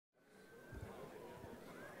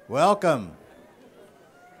Welcome.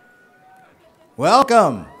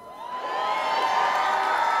 Welcome.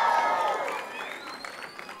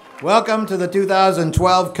 Welcome to the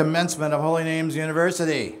 2012 Commencement of Holy Names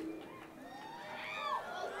University.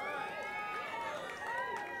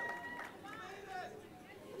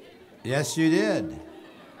 Yes, you did.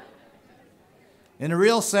 In a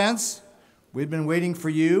real sense, we've been waiting for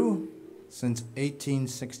you since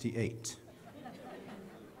 1868.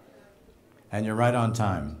 And you're right on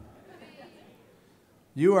time.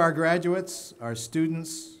 You are our graduates, our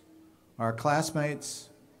students, our classmates,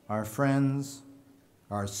 our friends,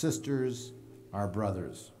 our sisters, our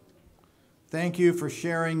brothers. Thank you for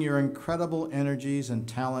sharing your incredible energies and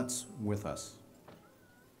talents with us.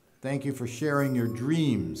 Thank you for sharing your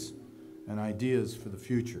dreams and ideas for the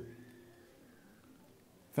future.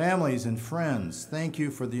 Families and friends, thank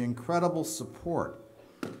you for the incredible support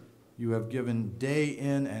you have given day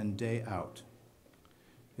in and day out.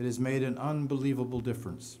 It has made an unbelievable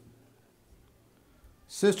difference.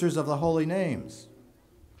 Sisters of the Holy Names,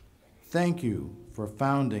 thank you for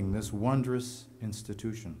founding this wondrous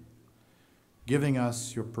institution, giving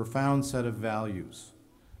us your profound set of values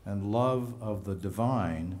and love of the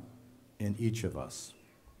divine in each of us.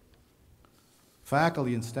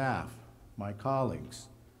 Faculty and staff, my colleagues,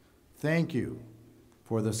 thank you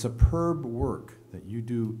for the superb work that you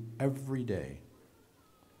do every day,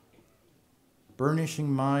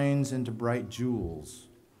 burnishing minds into bright jewels,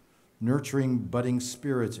 nurturing budding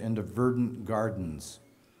spirits into verdant gardens,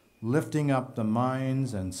 lifting up the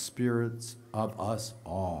minds and spirits of us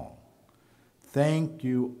all. Thank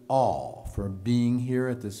you all for being here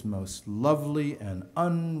at this most lovely and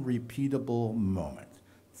unrepeatable moment.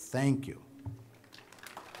 Thank you.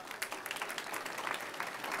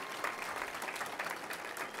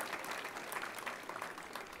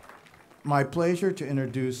 My pleasure to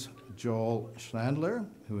introduce Joel Schlandler,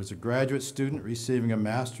 who is a graduate student receiving a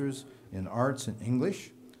master's in arts and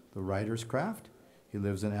English, the writer's craft. He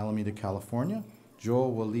lives in Alameda, California.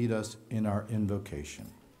 Joel will lead us in our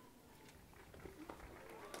invocation.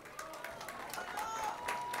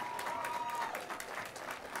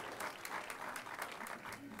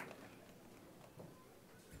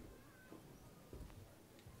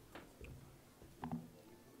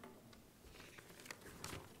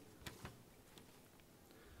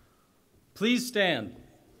 Please stand.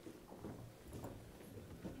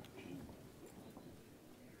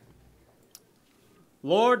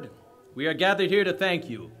 Lord, we are gathered here to thank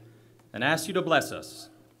you and ask you to bless us.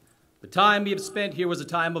 The time we have spent here was a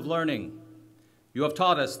time of learning. You have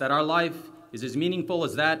taught us that our life is as meaningful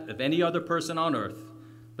as that of any other person on earth,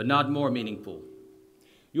 but not more meaningful.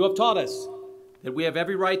 You have taught us that we have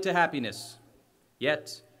every right to happiness,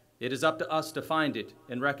 yet it is up to us to find it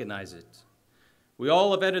and recognize it. We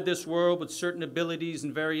all have entered this world with certain abilities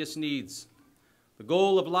and various needs. The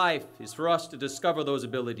goal of life is for us to discover those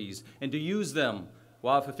abilities and to use them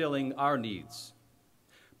while fulfilling our needs.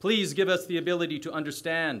 Please give us the ability to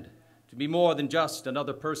understand, to be more than just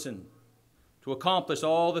another person, to accomplish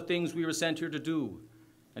all the things we were sent here to do,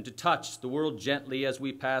 and to touch the world gently as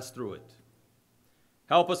we pass through it.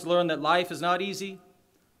 Help us learn that life is not easy,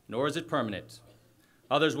 nor is it permanent.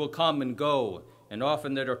 Others will come and go, and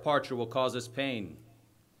often their departure will cause us pain.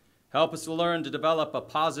 Help us to learn to develop a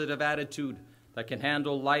positive attitude that can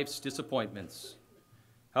handle life's disappointments.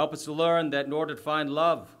 Help us to learn that in order to find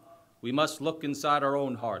love, we must look inside our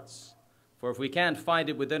own hearts. For if we can't find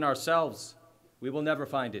it within ourselves, we will never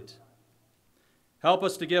find it. Help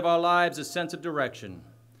us to give our lives a sense of direction,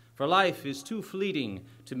 for life is too fleeting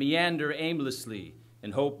to meander aimlessly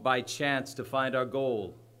and hope by chance to find our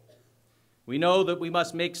goal. We know that we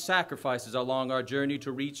must make sacrifices along our journey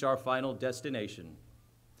to reach our final destination.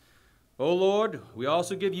 O Lord, we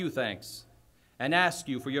also give you thanks and ask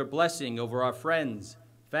you for your blessing over our friends,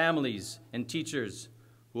 families, and teachers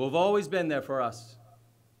who have always been there for us.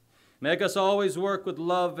 Make us always work with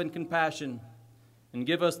love and compassion, and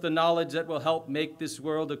give us the knowledge that will help make this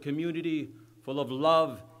world a community full of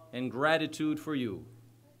love and gratitude for you.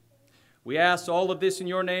 We ask all of this in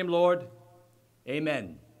your name, Lord.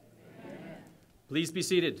 Amen. Please be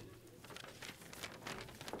seated.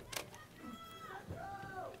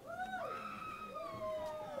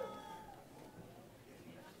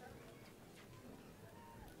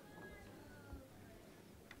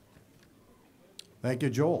 Thank you,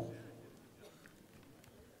 Joel.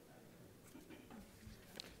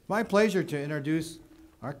 My pleasure to introduce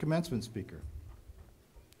our commencement speaker,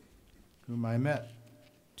 whom I met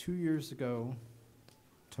 2 years ago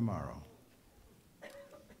tomorrow.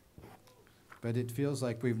 But it feels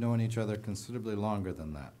like we've known each other considerably longer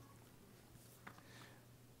than that.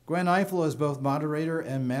 Gwen Ifill is both moderator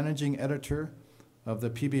and managing editor of the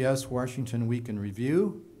PBS Washington Week in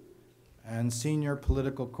Review and senior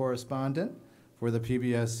political correspondent for the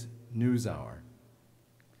PBS NewsHour.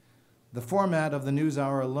 The format of the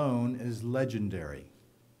NewsHour alone is legendary.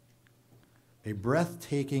 A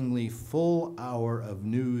breathtakingly full hour of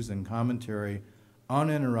news and commentary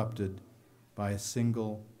uninterrupted by a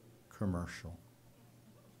single commercial.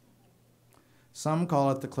 Some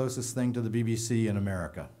call it the closest thing to the BBC in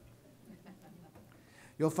America.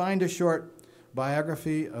 You'll find a short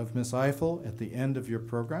biography of Miss Ifill at the end of your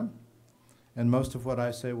program, and most of what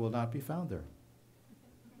I say will not be found there.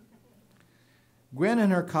 Gwen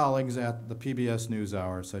and her colleagues at the PBS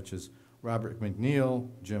NewsHour, such as Robert McNeil,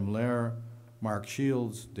 Jim Lehrer, Mark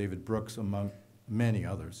Shields, David Brooks, among many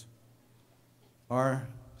others, are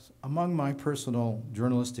among my personal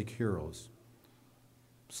journalistic heroes.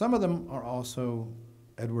 Some of them are also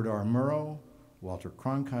Edward R. Murrow, Walter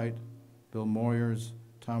Cronkite, Bill Moyers,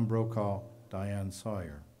 Tom Brokaw, Diane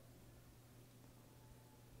Sawyer.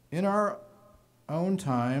 In our own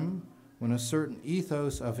time, when a certain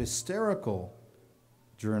ethos of hysterical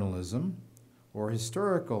journalism or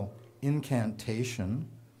historical incantation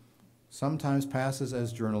sometimes passes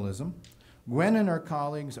as journalism, Gwen and her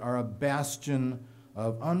colleagues are a bastion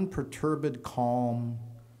of unperturbed calm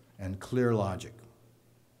and clear logic.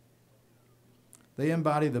 They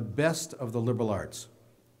embody the best of the liberal arts.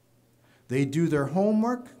 They do their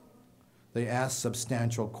homework, they ask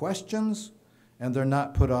substantial questions, and they're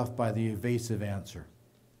not put off by the evasive answer.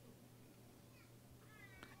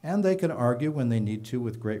 And they can argue when they need to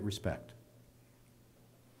with great respect.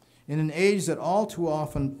 In an age that all too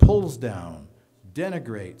often pulls down,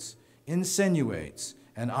 denigrates, insinuates,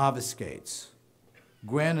 and obfuscates,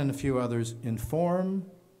 Gwen and a few others inform,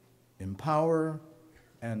 empower,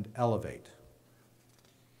 and elevate.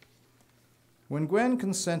 When Gwen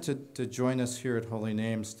consented to join us here at Holy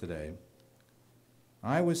Names today,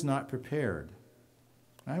 I was not prepared.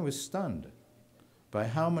 I was stunned by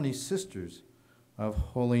how many sisters of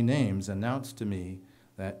Holy Names announced to me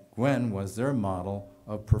that Gwen was their model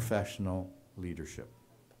of professional leadership.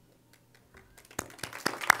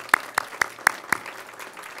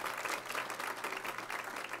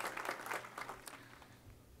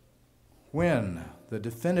 When the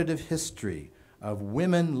definitive history of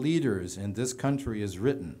women leaders in this country is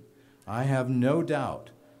written, I have no doubt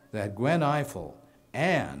that Gwen Ifill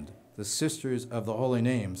and the Sisters of the Holy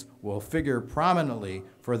Names will figure prominently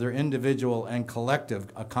for their individual and collective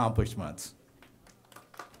accomplishments.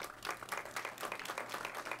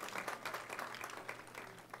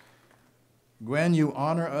 Gwen, you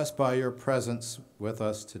honor us by your presence with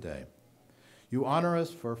us today. You honor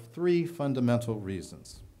us for three fundamental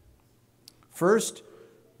reasons. First,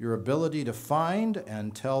 your ability to find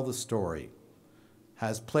and tell the story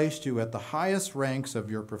has placed you at the highest ranks of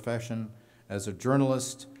your profession as a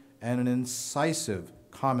journalist and an incisive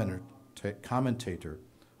commentator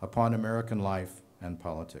upon American life and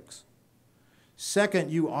politics. Second,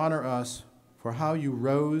 you honor us for how you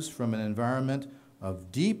rose from an environment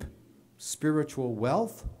of deep spiritual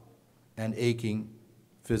wealth and aching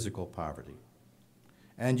physical poverty.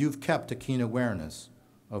 And you've kept a keen awareness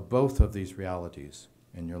of both of these realities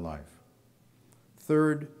in your life.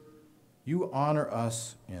 Third, you honor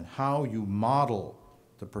us in how you model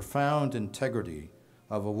the profound integrity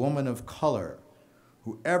of a woman of color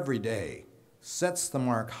who every day sets the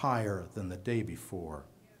mark higher than the day before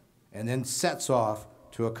and then sets off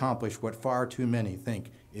to accomplish what far too many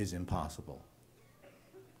think is impossible.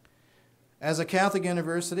 As a Catholic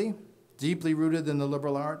university, deeply rooted in the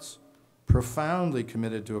liberal arts, profoundly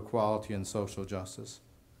committed to equality and social justice,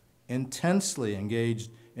 intensely engaged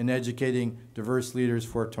in educating diverse leaders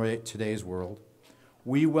for today's world,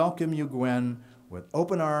 we welcome you, Gwen, with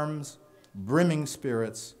open arms, brimming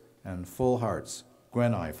spirits, and full hearts.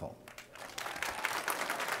 Gwen Ifill.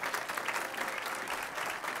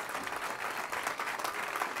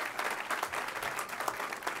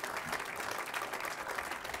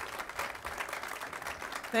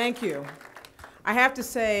 Thank you. I have to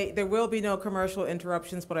say, there will be no commercial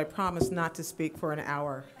interruptions, but I promise not to speak for an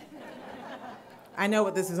hour. I know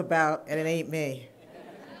what this is about, and it ain't me.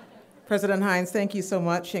 President Hines, thank you so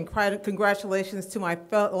much, and congratulations to my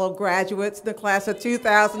fellow graduates in the class of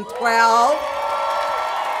 2012.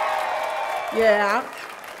 Yeah.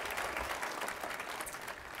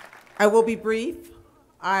 I will be brief.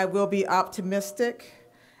 I will be optimistic.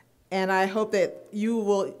 And I hope that you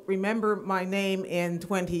will remember my name in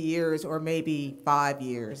 20 years or maybe 5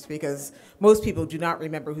 years, because most people do not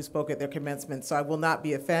remember who spoke at their commencement, so I will not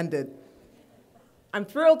be offended. I'm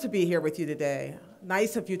thrilled to be here with you today.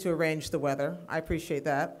 nice of you to arrange the weather. I appreciate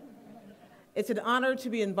that. It's an honor to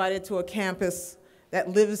be invited to a campus that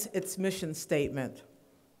lives its mission statement.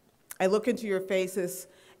 I look into your faces,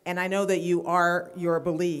 and I know that you are your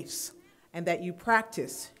beliefs, and that you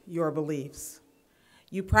practice your beliefs.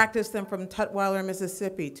 You practice them from Tutwiler,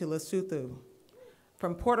 Mississippi to Lesotho,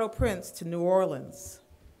 from Port-au-Prince to New Orleans.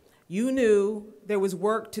 You knew there was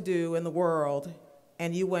work to do in the world,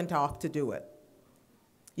 and you went off to do it.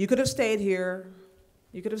 You could have stayed here,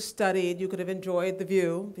 you could have studied, you could have enjoyed the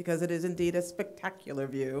view, because it is indeed a spectacular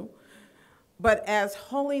view. But as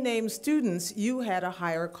Holy Name students, you had a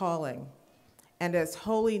higher calling. And as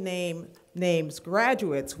Holy Names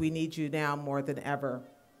graduates, we need you now more than ever.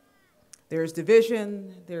 There is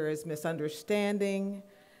division, there is misunderstanding,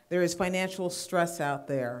 there is financial stress out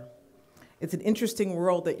there. It's an interesting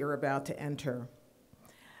world that you're about to enter.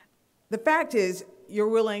 The fact is, you're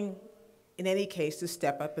willing, in any case, to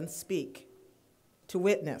step up and speak, to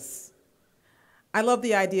witness. I love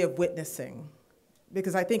the idea of witnessing,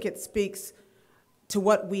 because I think it speaks to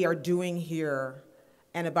what we are doing here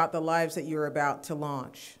and about the lives that you're about to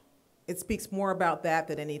launch. It speaks more about that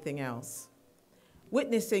than anything else.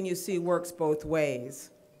 Witnessing, you see, works both ways.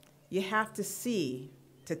 You have to see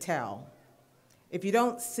to tell. If you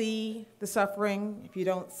don't see the suffering, if you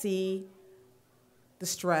don't see the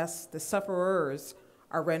stress, the sufferers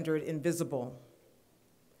are rendered invisible.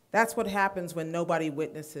 That's what happens when nobody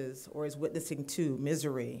witnesses or is witnessing to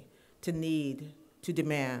misery, to need, to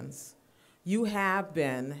demands. You have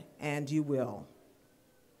been, and you will.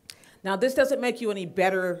 Now, this doesn't make you any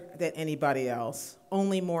better than anybody else,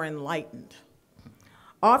 only more enlightened.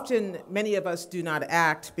 Often, many of us do not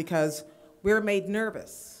act because we're made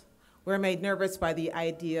nervous. We're made nervous by the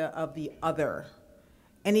idea of the other,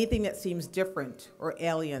 anything that seems different or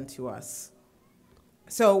alien to us.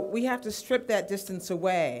 So we have to strip that distance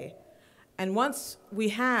away. And once we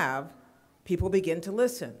have, people begin to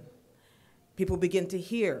listen. People begin to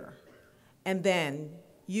hear. And then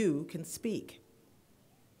you can speak.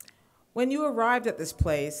 When you arrived at this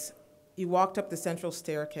place, you walked up the central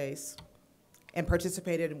staircase and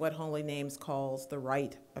participated in what Holy Names calls the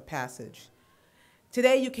rite of passage.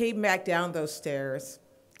 Today, you came back down those stairs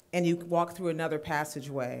and you walked through another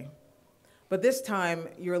passageway. But this time,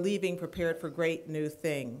 you're leaving prepared for great new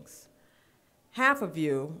things. Half of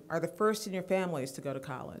you are the first in your families to go to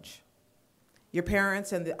college. Your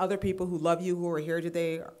parents and the other people who love you who are here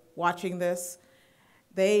today watching this,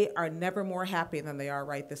 they are never more happy than they are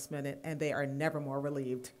right this minute, and they are never more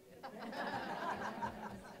relieved.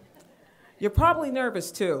 You're probably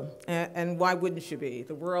nervous too, and why wouldn't you be?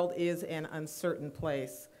 The world is an uncertain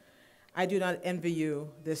place. I do not envy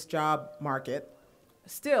you this job market.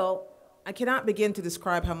 Still, I cannot begin to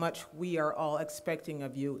describe how much we are all expecting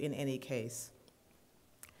of you in any case.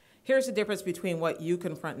 Here's the difference between what you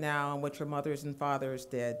confront now and what your mothers and fathers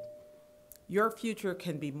did. Your future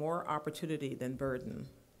can be more opportunity than burden,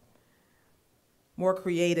 more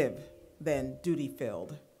creative than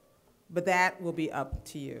duty-filled, but that will be up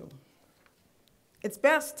to you. It's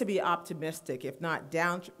best to be optimistic, if not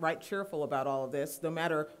downright cheerful about all of this, no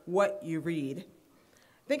matter what you read.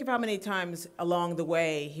 Think of how many times along the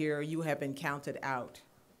way here you have been counted out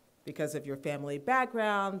because of your family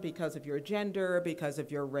background, because of your gender, because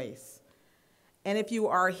of your race. And if you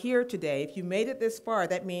are here today, if you made it this far,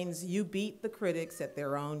 that means you beat the critics at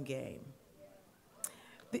their own game.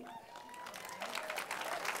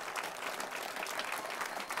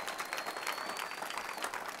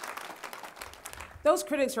 Those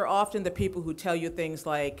critics are often the people who tell you things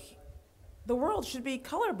like, the world should be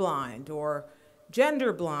colorblind or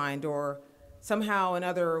gender blind or somehow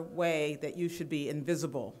another way that you should be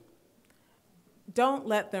invisible. Don't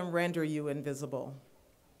let them render you invisible.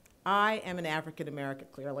 I am an African-American,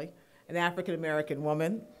 clearly, an African-American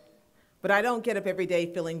woman, but I don't get up every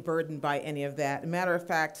day feeling burdened by any of that. As a matter of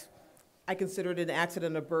fact, I consider it an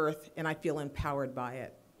accident of birth, and I feel empowered by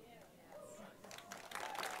it.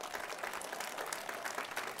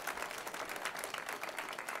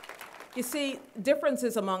 You see,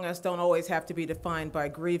 differences among us don't always have to be defined by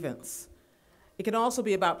grievance. It can also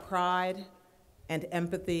be about pride and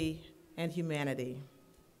empathy and humanity,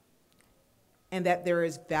 and that there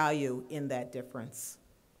is value in that difference.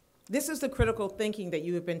 This is the critical thinking that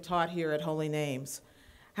you have been taught here at Holy Names,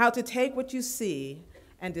 how to take what you see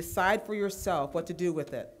and decide for yourself what to do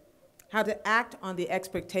with it, how to act on the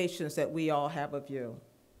expectations that we all have of you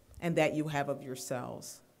and that you have of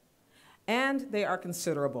yourselves. And they are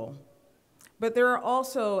considerable. But there are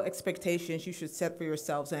also expectations you should set for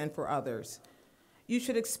yourselves and for others. You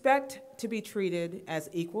should expect to be treated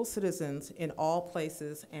as equal citizens in all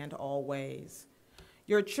places and all ways.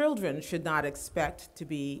 Your children should not expect to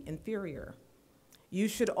be inferior. You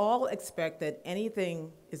should all expect that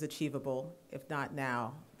anything is achievable, if not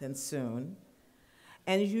now, then soon.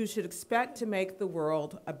 And you should expect to make the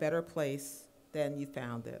world a better place than you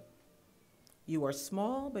found it. You are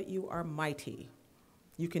small, but you are mighty.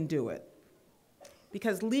 You can do it.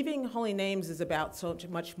 Because leaving Holy Names is about so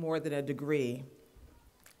much more than a degree.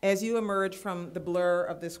 As you emerge from the blur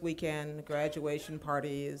of this weekend, graduation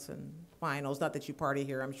parties and finals, not that you party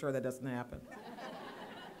here, I'm sure that doesn't happen.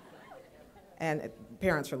 And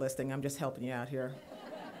parents are listening, I'm just helping you out here.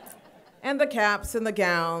 And the caps and the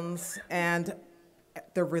gowns and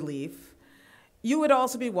the relief. You would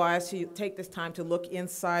also be wise to take this time to look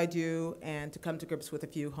inside you and to come to grips with a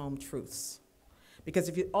few home truths. Because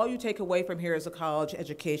if all you take away from here is a college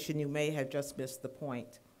education, you may have just missed the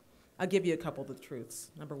point. I'll give you a couple of the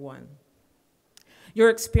truths. Number one, your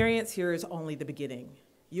experience here is only the beginning.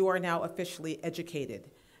 You are now officially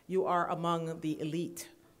educated. You are among the elite.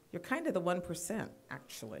 You're kind of the 1%,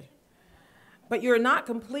 actually. But you're not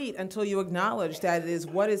complete until you acknowledge that it is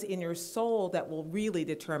what is in your soul that will really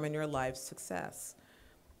determine your life's success.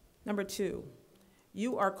 Number two,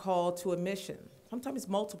 you are called to a mission, sometimes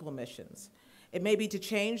multiple missions. It may be to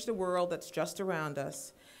change the world that's just around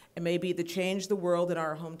us. It may be to change the world in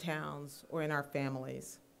our hometowns or in our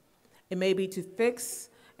families. It may be to fix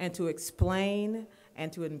and to explain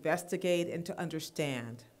and to investigate and to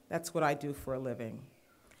understand. That's what I do for a living.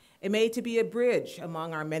 It may to be a bridge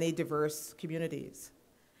among our many diverse communities.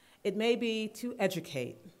 It may be to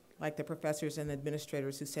educate, like the professors and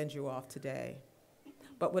administrators who send you off today.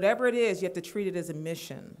 But whatever it is, you have to treat it as a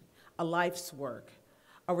mission, a life's work,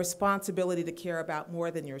 a responsibility to care about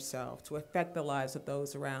more than yourself, to affect the lives of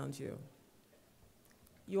those around you.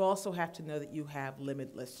 You also have to know that you have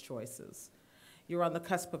limitless choices. You're on the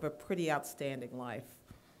cusp of a pretty outstanding life.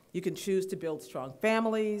 You can choose to build strong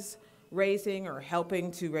families, raising or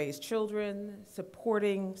helping to raise children,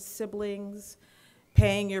 supporting siblings,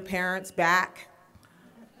 paying your parents back.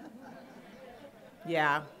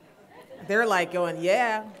 Yeah, they're like going,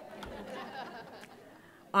 yeah.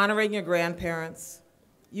 Honoring your grandparents.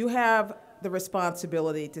 You have the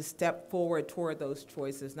responsibility to step forward toward those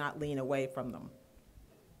choices, not lean away from them.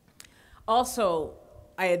 Also,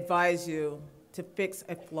 I advise you to fix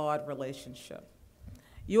a flawed relationship.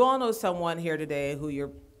 You all know someone here today who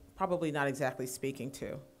you're probably not exactly speaking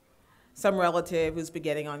to. Some relative who's been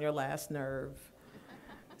getting on your last nerve.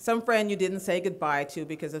 Some friend you didn't say goodbye to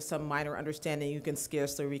because of some minor understanding you can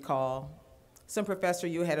scarcely recall. Some professor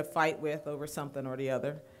you had a fight with over something or the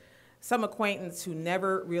other. Some acquaintance who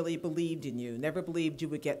never really believed in you, never believed you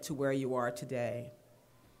would get to where you are today.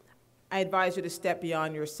 I advise you to step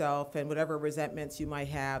beyond yourself and whatever resentments you might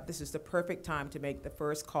have. This is the perfect time to make the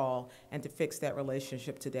first call and to fix that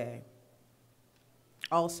relationship today.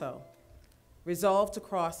 Also, resolve to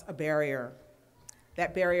cross a barrier.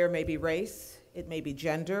 That barrier may be race, it may be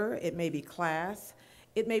gender, it may be class,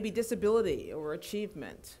 it may be disability or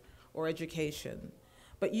achievement or education.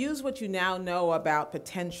 But use what you now know about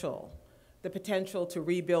potential, the potential to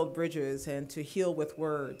rebuild bridges and to heal with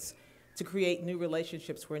words, to create new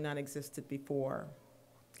relationships where none existed before.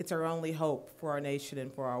 It's our only hope for our nation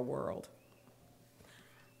and for our world.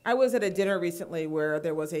 I was at a dinner recently where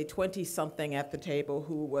there was a 20-something at the table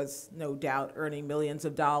who was no doubt earning millions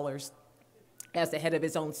of dollars as the head of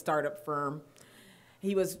his own startup firm.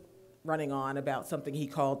 He was running on about something he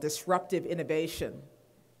called disruptive innovation.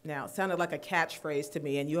 Now, it sounded like a catchphrase to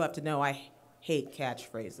me, and you have to know I hate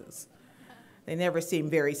catchphrases. They never seem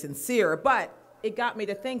very sincere, but it got me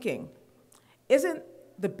to thinking, isn't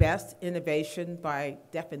the best innovation by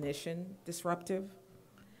definition disruptive?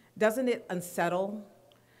 Doesn't it unsettle?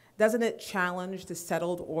 Doesn't it challenge the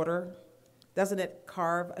settled order? Doesn't it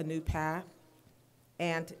carve a new path?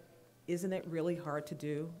 And isn't it really hard to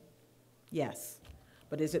do? Yes.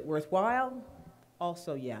 But is it worthwhile?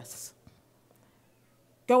 Also yes.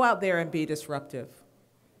 Go out there and be disruptive,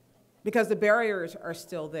 because the barriers are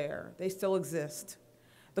still there. They still exist.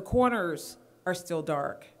 The corners are still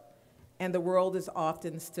dark, and the world is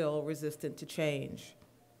often still resistant to change.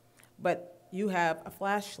 But you have a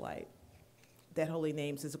flashlight that Holy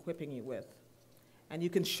Names is equipping you with, and you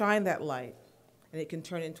can shine that light, and it can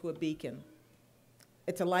turn into a beacon.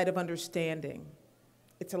 It's a light of understanding.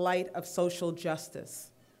 It's a light of social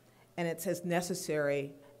justice, and it's as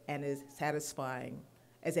necessary and as satisfying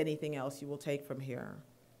as anything else you will take from here.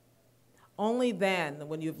 Only then,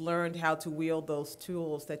 when you've learned how to wield those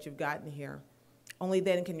tools that you've gotten here, only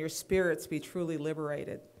then can your spirits be truly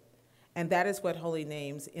liberated. And that is what Holy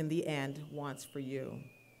Names, in the end, wants for you.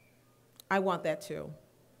 I want that too.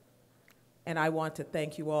 and I want to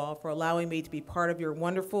thank you all for allowing me to be part of your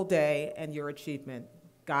wonderful day and your achievement.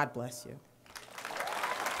 God bless you.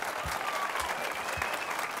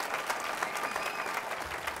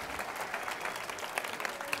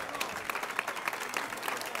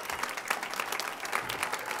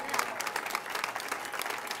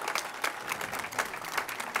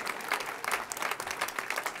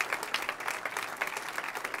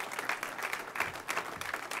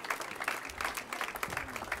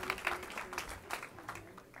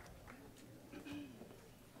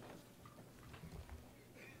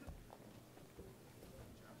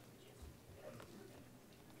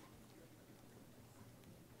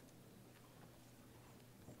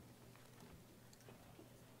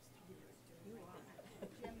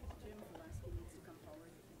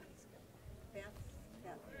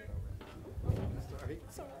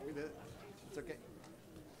 It's okay.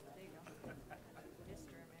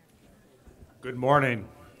 Good morning.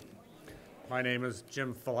 My name is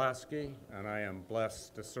Jim Filasky, and I am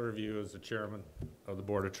blessed to serve you as the chairman of the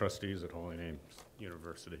Board of Trustees at Holy Names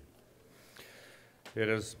University. It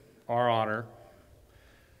is our honor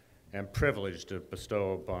and privilege to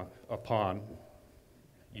bestow upon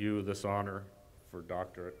you this honor for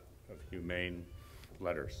Doctorate of Humane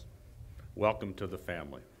Letters. Welcome to the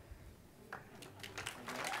family.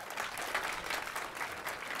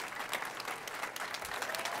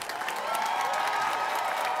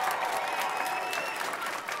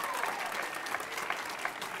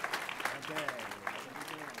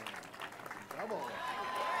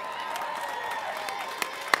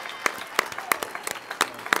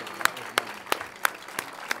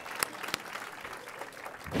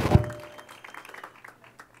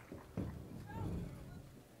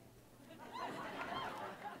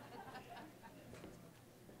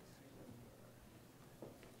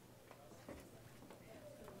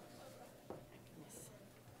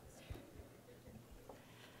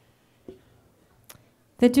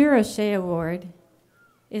 The Durocher Award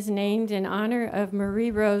is named in honor of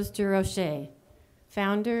Marie Rose Durocher,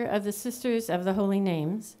 founder of the Sisters of the Holy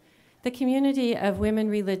Names, the community of women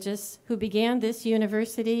religious who began this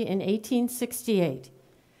university in 1868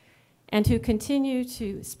 and who continue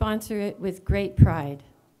to sponsor it with great pride.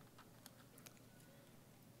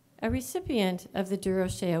 A recipient of the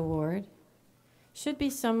Durocher Award should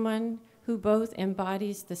be someone who both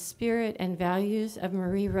embodies the spirit and values of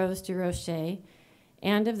Marie Rose Durocher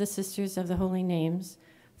and of the Sisters of the Holy Names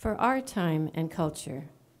for our time and culture,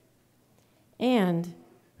 and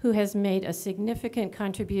who has made a significant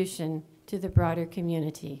contribution to the broader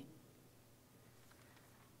community.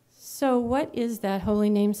 So what is that Holy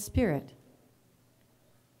Name spirit?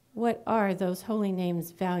 What are those Holy Names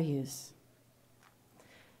values?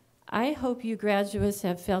 I hope you graduates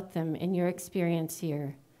have felt them in your experience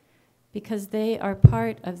here, because they are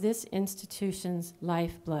part of this institution's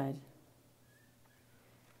lifeblood.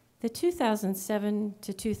 The 2007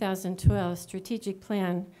 to 2012 strategic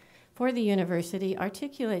plan for the university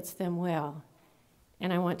articulates them well,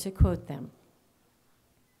 and I want to quote them.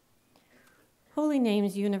 Holy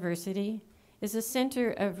Names University is a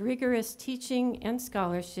center of rigorous teaching and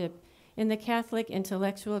scholarship in the Catholic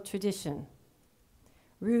intellectual tradition,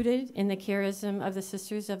 rooted in the charism of the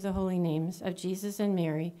Sisters of the Holy Names of Jesus and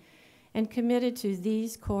Mary, and committed to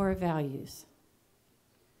these core values: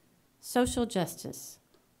 social justice,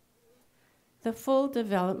 the full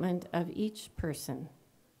development of each person,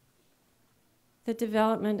 the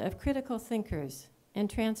development of critical thinkers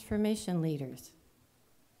and transformation leaders,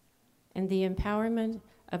 and the empowerment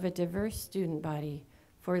of a diverse student body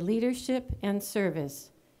for leadership and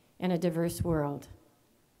service in a diverse world.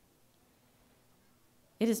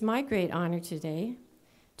 It is my great honor today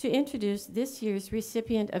to introduce this year's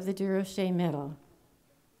recipient of the Durocher Medal,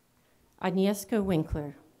 Agnieszka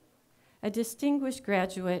Winkler, a distinguished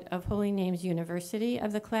graduate of Holy Names University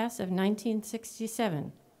of the class of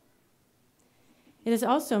 1967. It is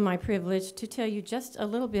also my privilege to tell you just a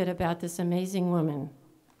little bit about this amazing woman.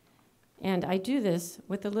 And I do this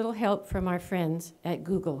with a little help from our friends at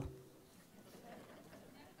Google.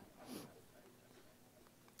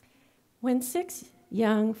 When 6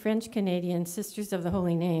 young French-Canadian Sisters of the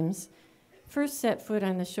Holy Names first set foot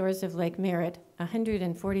on the shores of Lake Merritt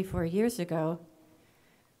 144 years ago,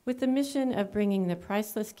 with the mission of bringing the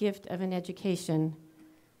priceless gift of an education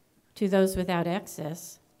to those without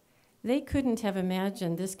access, they couldn't have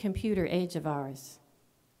imagined this computer age of ours.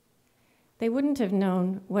 They wouldn't have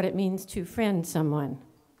known what it means to friend someone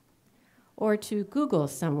or to Google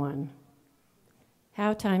someone.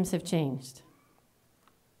 How times have changed.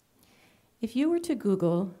 If you were to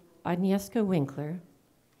Google Agnieszka Winkler,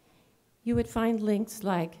 you would find links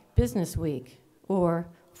like Business Week or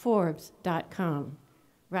Forbes.com,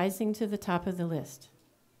 rising to the top of the list.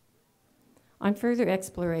 On further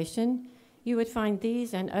exploration, you would find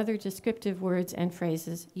these and other descriptive words and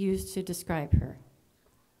phrases used to describe her: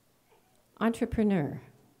 entrepreneur,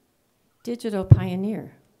 digital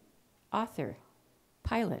pioneer, author,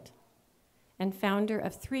 pilot, and founder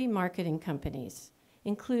of 3 marketing companies,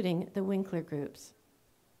 including the Winkler Groups.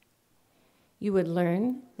 You would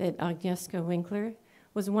learn that Agnieszka Winkler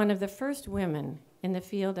was one of the first women in the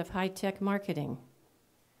field of high-tech marketing,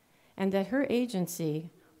 and that her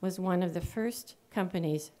agency was one of the first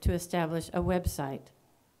companies to establish a website.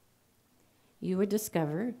 You would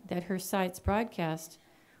discover that her site's broadcast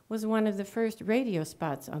was one of the first radio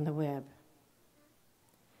spots on the web.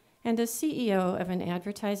 And as CEO of an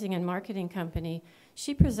advertising and marketing company,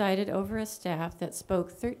 she presided over a staff that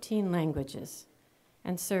spoke 13 languages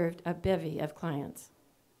and served a bevy of clients.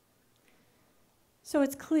 So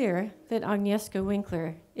it's clear that Agnieszka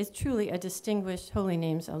Winkler is truly a distinguished Holy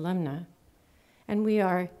Names alumna, and we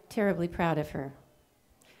are terribly proud of her.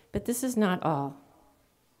 But this is not all.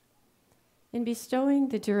 In bestowing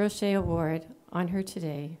the Durocher Award on her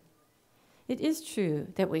today, it is true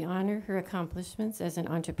that we honor her accomplishments as an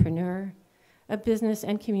entrepreneur, a business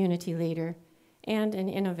and community leader, and an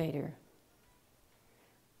innovator.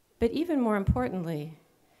 But even more importantly,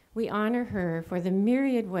 we honor her for the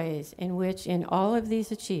myriad ways in which, in all of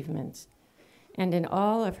these achievements, and in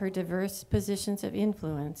all of her diverse positions of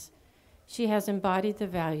influence, she has embodied the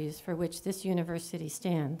values for which this university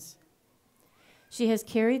stands. She has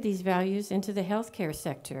carried these values into the healthcare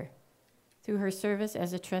sector through her service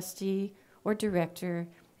as a trustee or director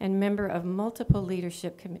and member of multiple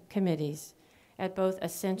leadership committees at both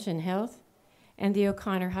Ascension Health and the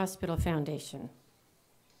O'Connor Hospital Foundation.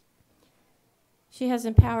 She has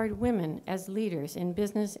empowered women as leaders in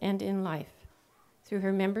business and in life through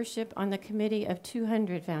her membership on the Committee of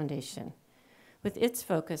 200 Foundation, with its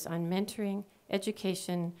focus on mentoring,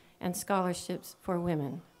 education, and scholarships for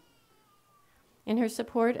women. In her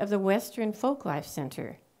support of the Western Folklife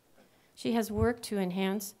Center, she has worked to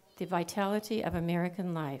enhance the vitality of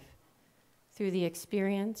American life through the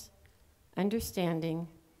experience, understanding,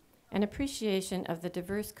 and appreciation of the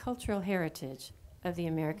diverse cultural heritage of the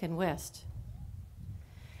American West.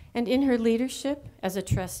 And in her leadership as a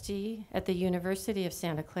trustee at the University of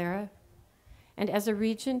Santa Clara and as a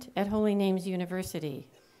regent at Holy Names University,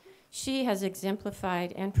 she has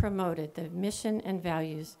exemplified and promoted the mission and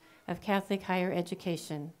values of Catholic higher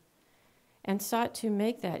education and sought to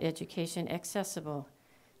make that education accessible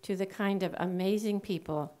to the kind of amazing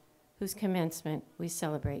people whose commencement we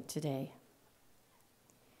celebrate today.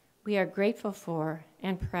 We are grateful for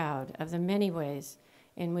and proud of the many ways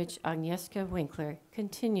in which Agnieszka Winkler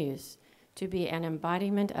continues to be an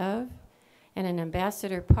embodiment of and an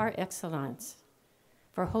ambassador par excellence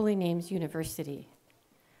for Holy Names University,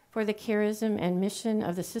 for the charism and mission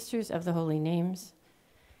of the Sisters of the Holy Names,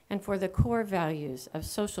 and for the core values of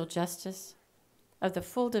social justice, of the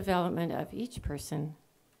full development of each person,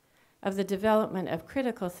 of the development of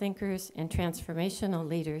critical thinkers and transformational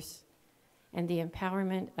leaders, and the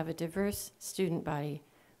empowerment of a diverse student body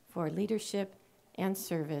for leadership and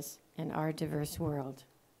service in our diverse world.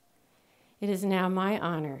 It is now my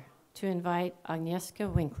honor to invite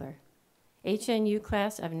Agnieszka Winkler, HNU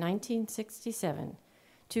class of 1967,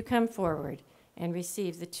 to come forward and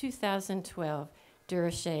receive the 2012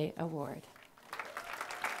 Durocher Award.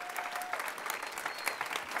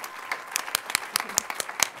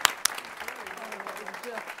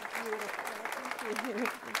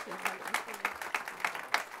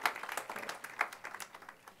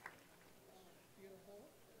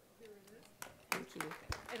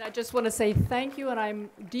 And I just want to say thank you, and I'm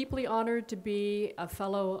deeply honored to be a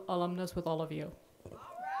fellow alumnus with all of you.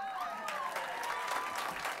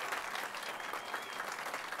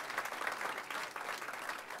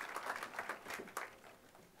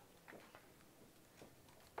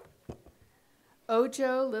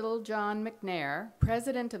 Ojo Littlejohn McNair,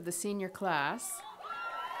 president of the senior class,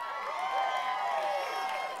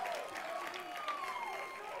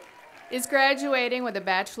 is graduating with a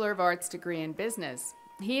Bachelor of Arts degree in business.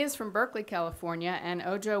 He is from Berkeley, California, and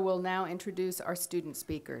Ojo will now introduce our student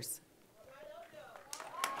speakers.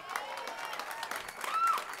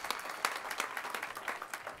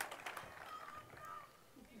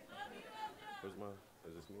 Where's my,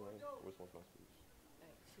 is this me right? Where's my speech?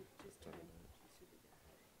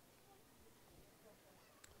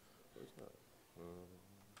 Where's that?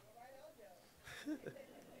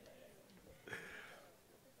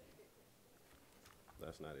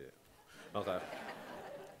 That's not it. Okay.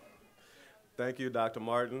 Thank you, Dr.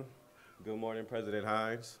 Martin. Good morning, President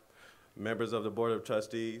Hines. members of the Board of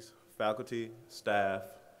Trustees, faculty, staff,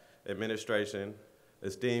 administration,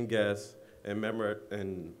 esteemed guests, and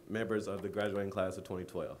members of the graduating class of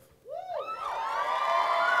 2012.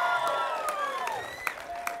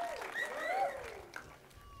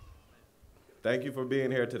 Thank you for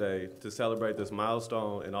being here today to celebrate this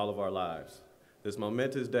milestone in all of our lives. This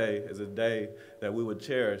momentous day is a day that we would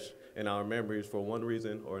cherish in our memories for one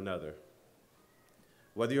reason or another.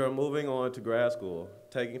 Whether you are moving on to grad school,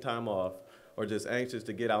 taking time off, or just anxious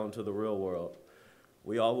to get out into the real world,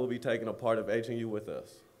 we all will be taking a part of HNU with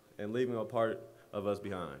us and leaving a part of us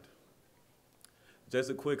behind.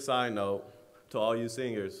 Just a quick side note to all you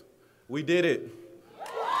seniors, we did it.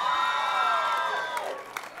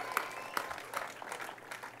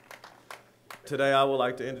 Today, I would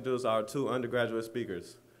like to introduce our two undergraduate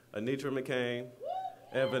speakers, Anitra McCain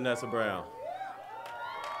and Vanessa Brown.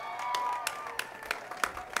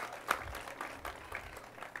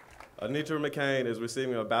 Anitra McCain is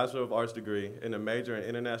receiving a Bachelor of Arts degree in a major in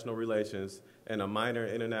International Relations and a minor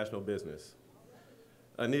in International Business.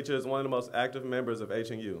 Anitra is one of the most active members of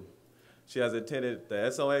HNU. She has attended the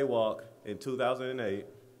SOA Walk in 2008.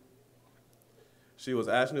 She was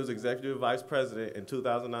ASHNU's Executive Vice President in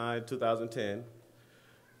 2009-2010.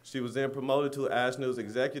 She was then promoted to ASHNU's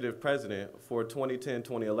Executive President for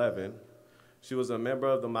 2010-2011. She was a member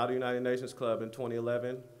of the Model United Nations Club in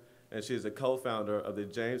 2011, and she is a co-founder of the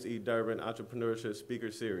James E. Durbin Entrepreneurship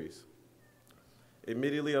Speaker Series.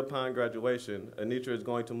 Immediately upon graduation, Anitra is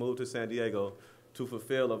going to move to San Diego to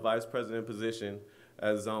fulfill a Vice President position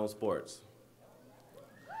at Zone Sports.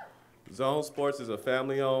 Zone Sports is a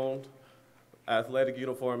family-owned, athletic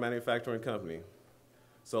uniform manufacturing company.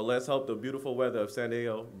 So let's hope the beautiful weather of San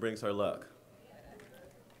Diego brings her luck.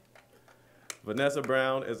 Vanessa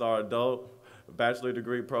Brown is our adult bachelor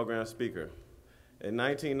degree program speaker. In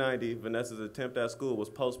 1990, Vanessa's attempt at school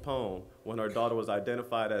was postponed when her daughter was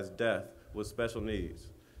identified as deaf with special needs.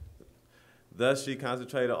 Thus, she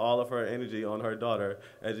concentrated all of her energy on her daughter's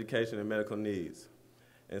education and medical needs.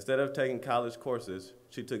 Instead of taking college courses,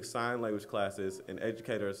 she took sign language classes and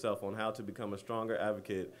educated herself on how to become a stronger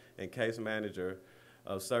advocate and case manager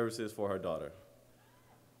of services for her daughter.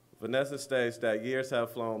 Vanessa states that years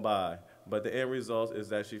have flown by, but the end result is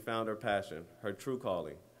that she found her passion, her true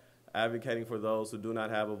calling, advocating for those who do not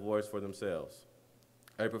have a voice for themselves,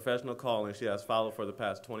 a professional calling she has followed for the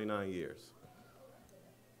past 29 years.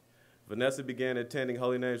 Vanessa began attending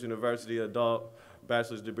Holy Names University Adult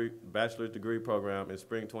Bachelor's Degree Program in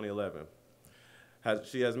spring 2011.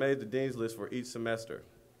 She has made the Dean's List for each semester.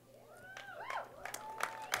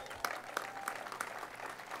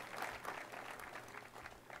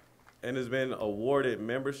 And has been awarded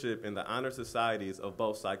membership in the honor societies of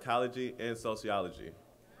both psychology and sociology.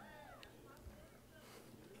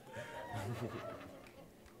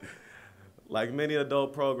 Like many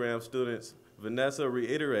adult program students, Vanessa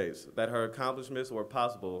reiterates that her accomplishments were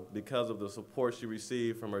possible because of the support she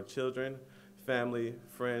received from her children, family,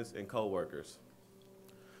 friends, and coworkers.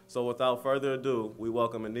 So without further ado, we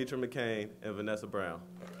welcome Anitra McCain and Vanessa Brown.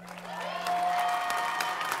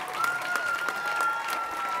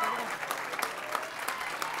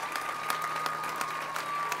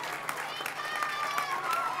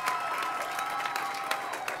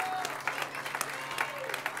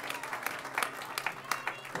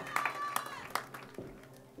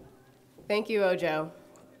 Thank you, Ojo.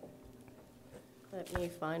 Let me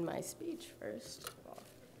find my speech first.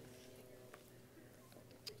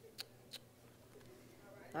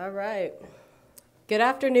 All right. Good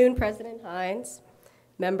afternoon, President Hines,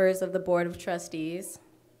 members of the Board of Trustees,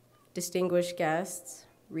 distinguished guests,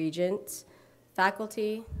 regents,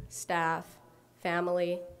 faculty, staff,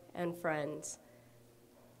 family, and friends.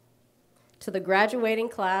 To the graduating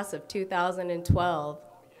class of 2012,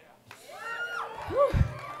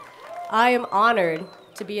 I am honored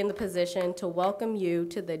to be in the position to welcome you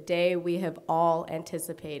to the day we have all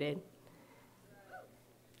anticipated.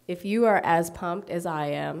 If you are as pumped as I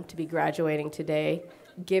am to be graduating today,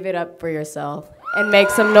 give it up for yourself and make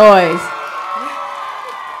some noise.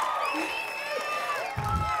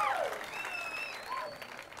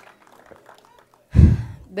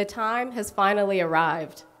 The time has finally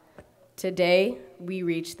arrived. Today, we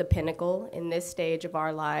reach the pinnacle in this stage of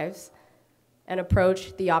our lives and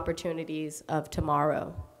approach the opportunities of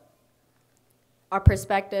tomorrow. Our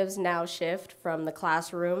perspectives now shift from the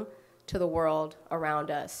classroom to the world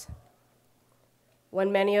around us.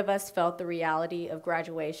 When many of us felt the reality of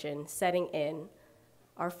graduation setting in,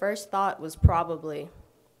 our first thought was probably,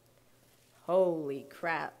 holy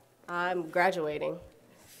crap, I'm graduating.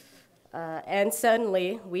 And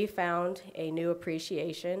suddenly, we found a new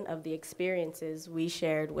appreciation of the experiences we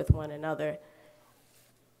shared with one another.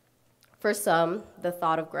 For some, the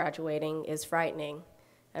thought of graduating is frightening,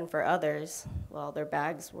 and for others, well, their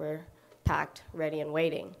bags were packed, ready, and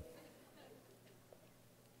waiting.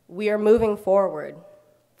 We are moving forward,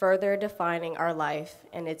 further defining our life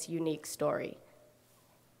and its unique story.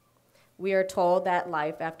 We are told that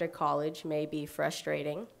life after college may be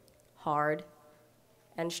frustrating, hard,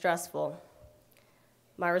 and stressful.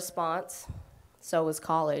 My response, so was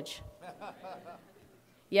college.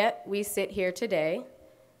 Yet we sit here today,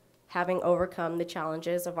 having overcome the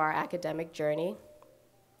challenges of our academic journey,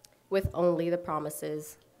 with only the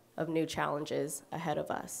promises of new challenges ahead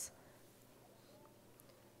of us.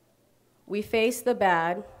 We face the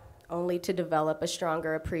bad only to develop a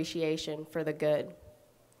stronger appreciation for the good.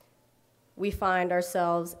 We find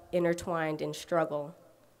ourselves intertwined in struggle,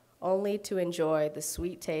 only to enjoy the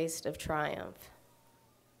sweet taste of triumph.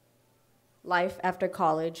 Life after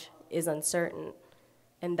college is uncertain,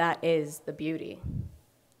 and that is the beauty.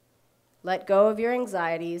 Let go of your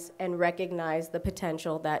anxieties and recognize the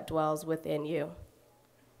potential that dwells within you.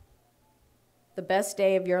 The best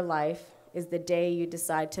day of your life is the day you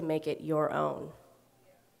decide to make it your own.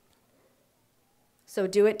 So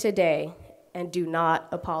do it today and do not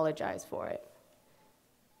apologize for it.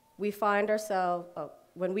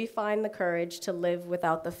 When we find the courage to live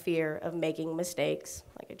without the fear of making mistakes,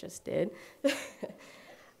 like I just did,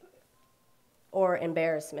 or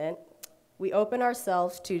embarrassment, we open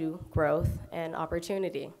ourselves to growth and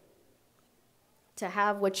opportunity, to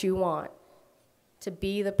have what you want, to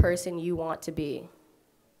be the person you want to be,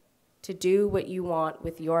 to do what you want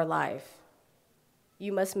with your life.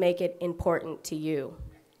 You must make it important to you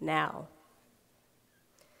now.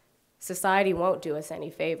 Society won't do us any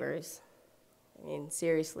favors. I mean,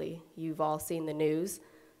 seriously, you've all seen the news.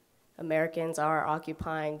 Americans are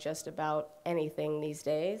occupying just about anything these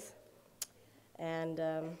days. And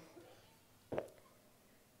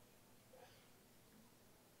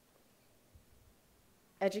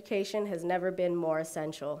education has never been more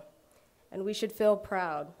essential, and we should feel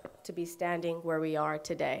proud to be standing where we are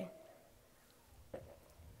today.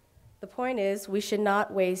 The point is, we should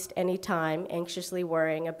not waste any time anxiously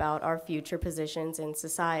worrying about our future positions in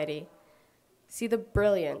society. See the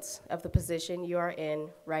brilliance of the position you are in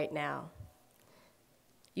right now.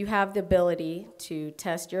 You have the ability to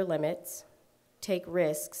test your limits, take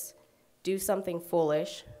risks, do something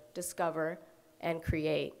foolish, discover, and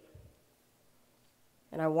create.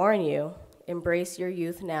 And I warn you, embrace your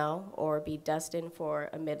youth now or be destined for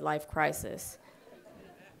a midlife crisis.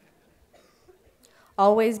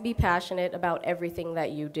 Always be passionate about everything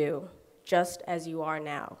that you do, just as you are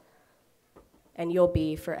now, and you'll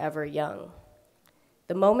be forever young.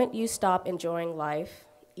 The moment you stop enjoying life,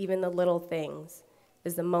 even the little things,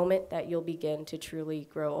 is the moment that you'll begin to truly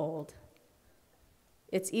grow old.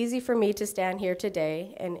 It's easy for me to stand here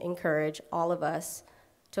today and encourage all of us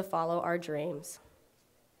to follow our dreams.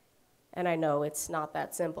 And I know it's not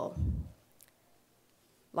that simple.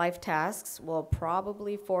 Life tasks will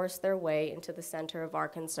probably force their way into the center of our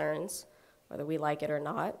concerns, whether we like it or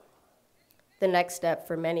not. The next step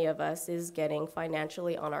for many of us is getting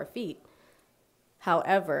financially on our feet.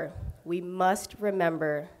 However, we must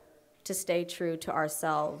remember to stay true to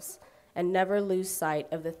ourselves and never lose sight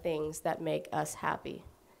of the things that make us happy.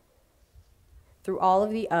 Through all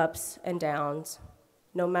of the ups and downs,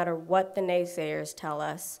 no matter what the naysayers tell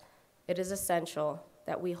us, it is essential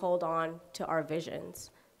that we hold on to our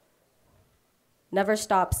visions. Never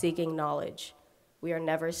stop seeking knowledge. We are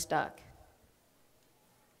never stuck.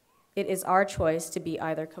 It is our choice to be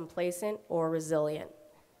either complacent or resilient.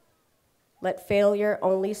 Let failure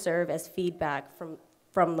only serve as feedback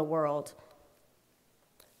from the world.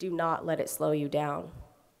 Do not let it slow you down.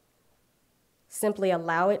 Simply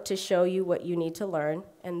allow it to show you what you need to learn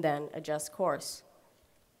and then adjust course.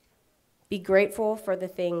 Be grateful for the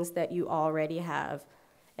things that you already have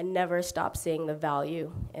and never stop seeing the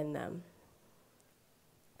value in them.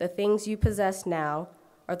 The things you possess now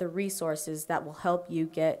are the resources that will help you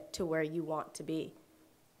get to where you want to be.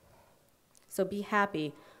 So be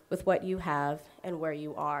happy with what you have and where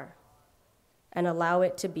you are, and allow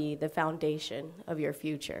it to be the foundation of your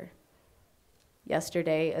future.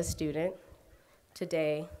 Yesterday, a student,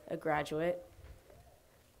 today, a graduate,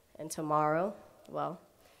 and tomorrow, well,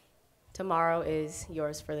 tomorrow is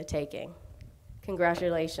yours for the taking.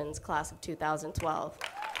 Congratulations, class of 2012.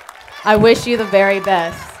 I wish you the very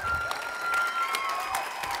best.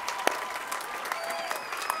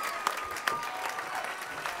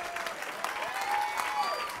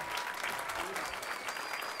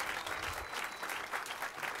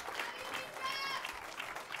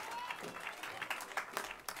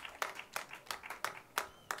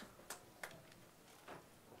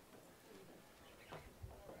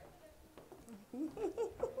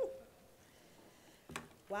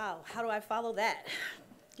 how do I follow that?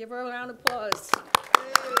 Give her a round of applause.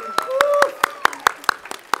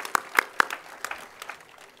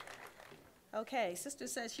 Okay, sister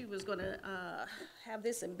said she was gonna have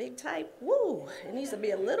this in big type. Woo, it needs to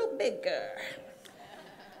be a little bigger.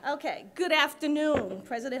 Okay, good afternoon,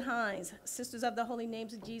 President Hines, Sisters of the Holy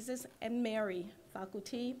Names of Jesus and Mary,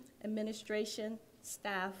 faculty, administration,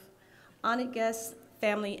 staff, honored guests,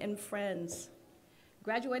 family, and friends.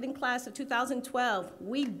 Graduating class of 2012,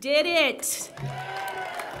 we did it.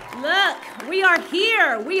 Look, we are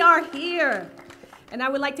here, we are here. And I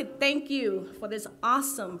would like to thank you for this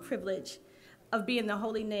awesome privilege of being the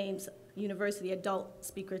Holy Names University adult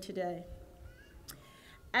speaker today.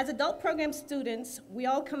 As adult program students, we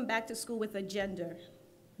all come back to school with a gender,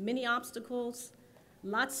 many obstacles,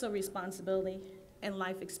 lots of responsibility, and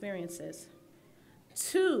life experiences.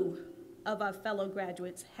 2 of our fellow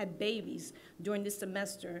graduates had babies during this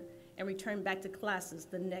semester and returned back to classes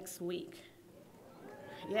the next week.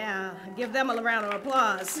 Yeah, give them a round of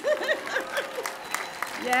applause.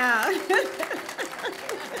 Yeah.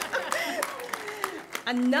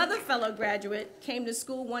 Another fellow graduate came to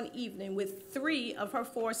school one evening with 3 of her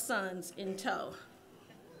 4 sons in tow.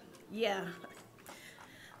 Yeah.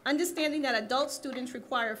 Understanding that adult students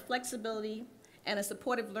require flexibility and a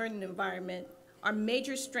supportive learning environment are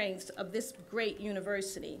major strengths of this great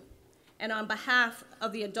university. And on behalf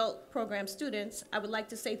of the adult program students, I would like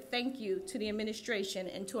to say thank you to the administration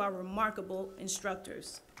and to our remarkable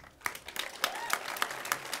instructors.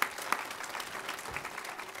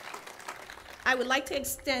 I would like to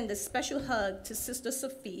extend a special hug to Sister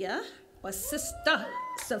Sophia,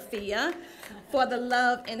 for the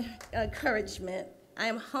love and encouragement. I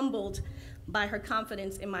am humbled by her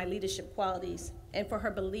confidence in my leadership qualities and for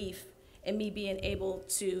her belief in me being able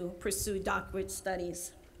to pursue doctorate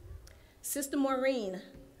studies. Sister Maureen,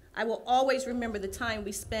 I will always remember the time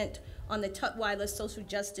we spent on the Tutwiler social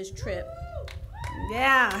justice trip.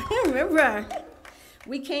 Yeah, remember.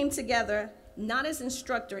 We came together not as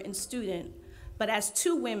instructor and student, but as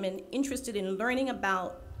 2 women interested in learning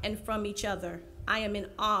about and from each other. I am in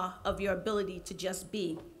awe of your ability to just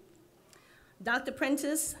be. Dr.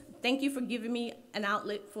 Prentice, thank you for giving me an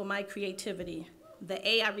outlet for my creativity. The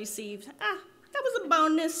A I received, that was a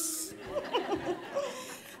bonus.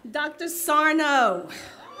 Dr. Sarno,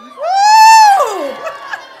 woo!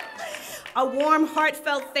 A warm,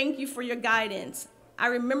 heartfelt thank you for your guidance. I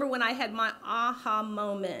remember when I had my aha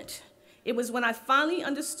moment. It was when I finally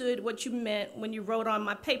understood what you meant when you wrote on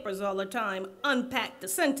my papers all the time, unpack the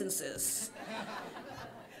sentences.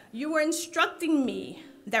 You were instructing me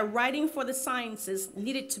that writing for the sciences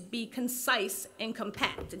needed to be concise and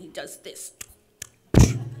compact, and he does this.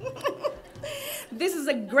 This is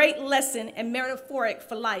a great lesson and metaphoric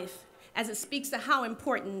for life, as it speaks to how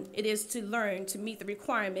important it is to learn to meet the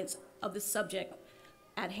requirements of the subject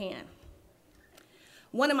at hand.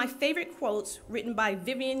 One of my favorite quotes written by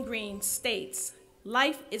Vivian Green states,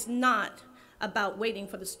 "Life is not about waiting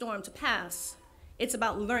for the storm to pass. It's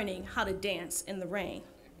about learning how to dance in the rain."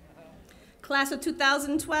 Class of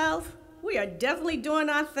 2012, we are definitely doing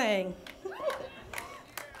our thing.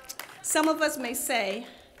 Some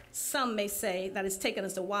may say that it's taken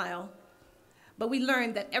us a while, but we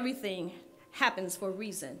learned that everything happens for a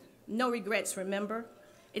reason. No regrets, remember?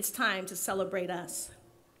 It's time to celebrate us.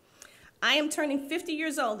 I am turning 50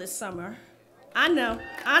 years old this summer. I know,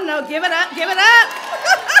 give it up, give it up,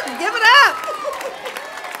 give it up.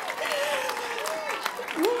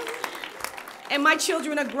 And my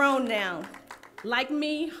children are grown now. Like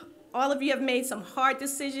me, all of you have made some hard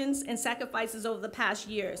decisions and sacrifices over the past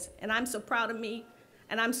years, and I'm so proud of me,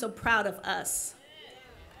 and I'm so proud of us.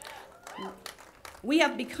 We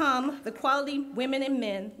have become the quality women and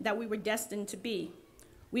men that we were destined to be.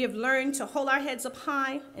 We have learned to hold our heads up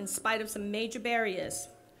high in spite of some major barriers.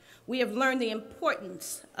 We have learned the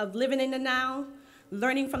importance of living in the now,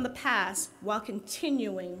 learning from the past, while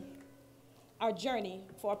continuing our journey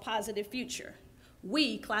for a positive future.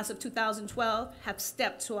 We, class of 2012, have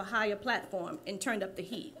stepped to a higher platform and turned up the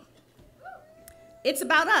heat. It's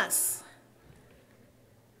about us,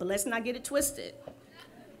 but let's not get it twisted.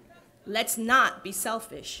 Let's not be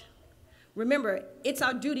selfish. Remember, it's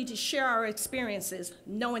our duty to share our experiences,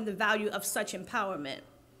 knowing the value of such empowerment.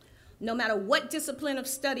 No matter what discipline of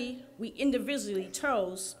study we individually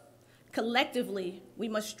chose, collectively, we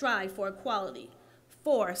must strive for equality,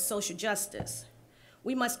 for social justice.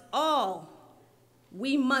 We must all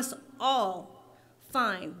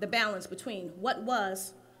find the balance between what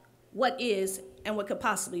was, what is, and what could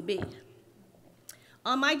possibly be.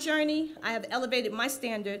 On my journey, I have elevated my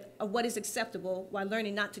standard of what is acceptable while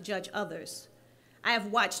learning not to judge others. I have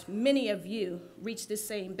watched many of you reach this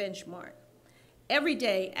same benchmark. Every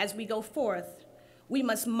day as we go forth, we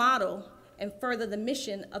must model and further the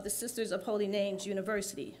mission of the Sisters of Holy Names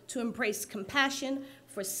University to embrace compassion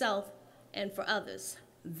for self and for others.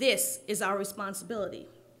 This is our responsibility.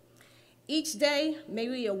 Each day, may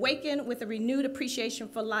we awaken with a renewed appreciation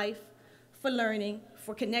for life, for learning,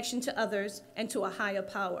 for connection to others, and to a higher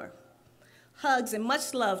power. Hugs and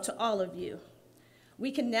much love to all of you. We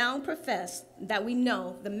can now profess that we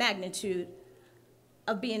know the magnitude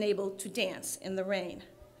of being able to dance in the rain.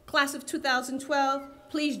 Class of 2012,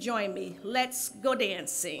 please join me. Let's go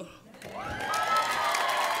dancing.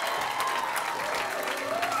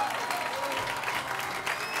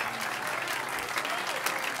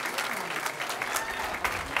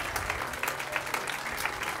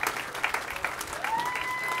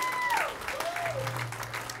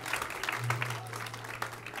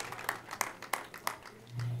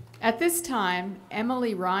 At this time,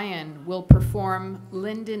 Emily Ryan will perform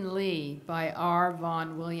Lyndon Lee by R.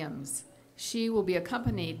 Vaughan Williams. She will be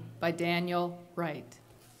accompanied by Daniel Wright.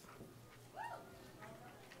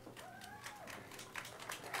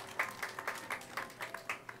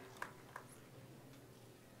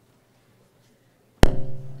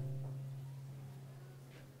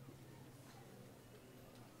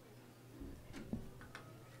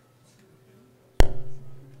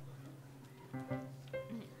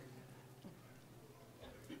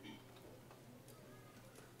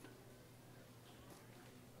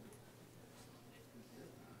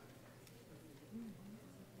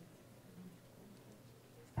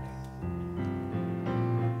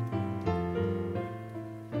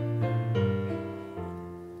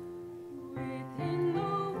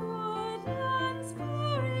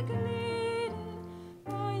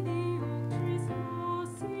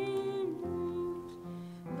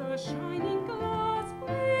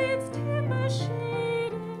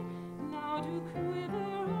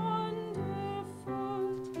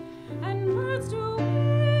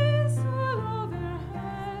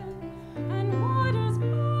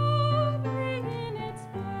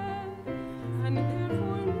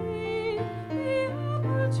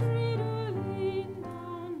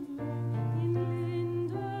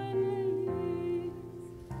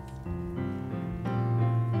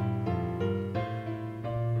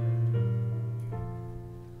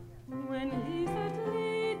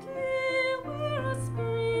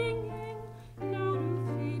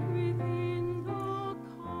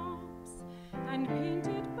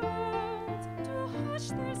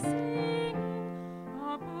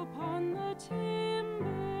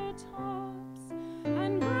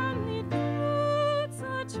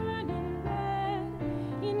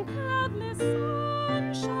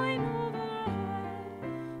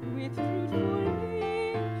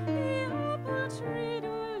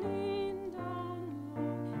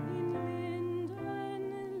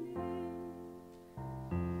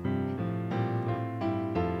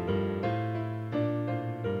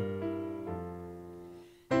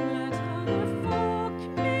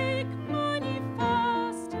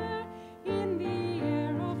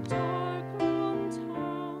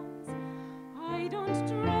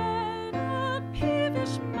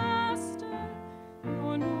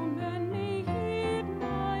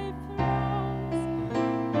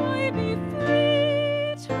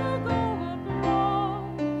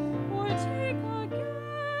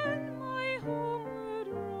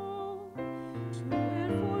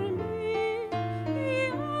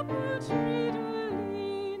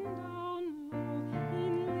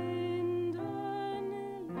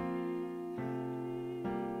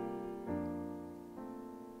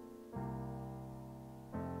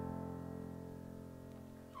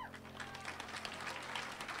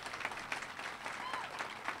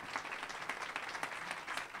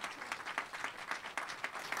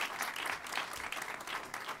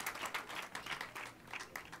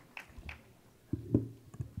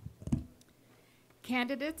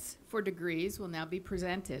 Candidates for degrees will now be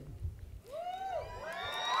presented.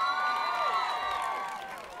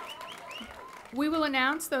 We will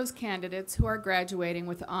announce those candidates who are graduating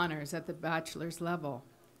with honors at the bachelor's level.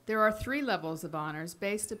 There are 3 levels of honors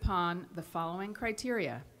based upon the following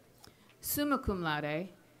criteria: summa cum laude,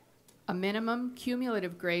 a minimum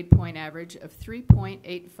cumulative grade point average of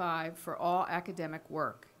 3.85 for all academic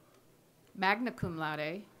work; magna cum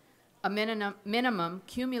laude, a minimum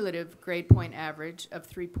cumulative grade point average of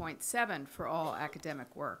 3.7 for all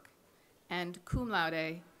academic work; and cum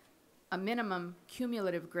laude, a minimum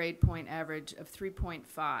cumulative grade point average of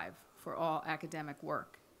 3.5 for all academic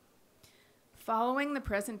work. Following the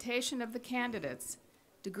presentation of the candidates,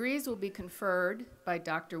 degrees will be conferred by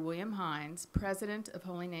Dr. William Hines, President of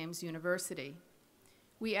Holy Names University.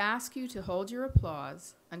 We ask you to hold your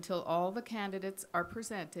applause until all the candidates are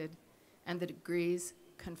presented and the degrees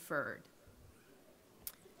conferred.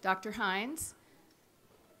 Dr. Hines,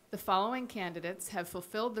 the following candidates have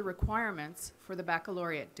fulfilled the requirements for the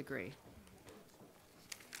baccalaureate degree.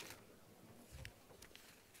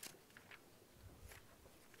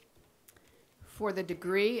 For the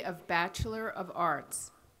degree of Bachelor of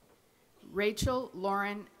Arts, Rachel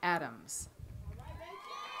Lauren Adams.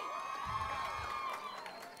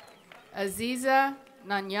 Aziza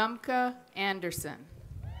Nanyamka Anderson.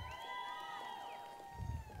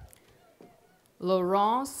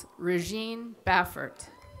 Laurence Regine Baffert.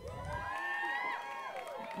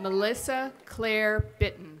 Melissa Claire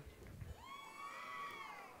Bitten.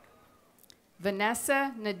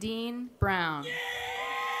 Vanessa Nadine Brown.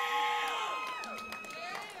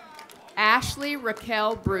 Ashley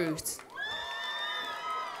Raquel Bruce.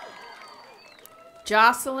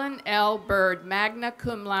 Jocelyn L. Bird, magna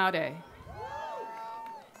cum laude.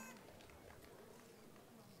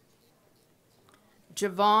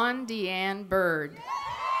 Javon Deanne Bird.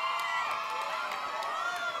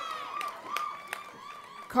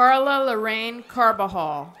 Carla Lorraine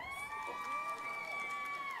Carbajal.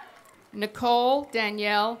 Nicole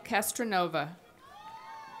Danielle Castronova.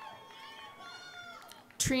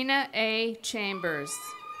 Trina A. Chambers.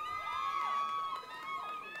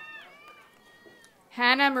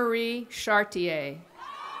 Hannah Marie Chartier.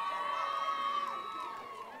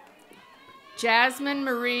 Jasmine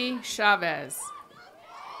Marie Chavez.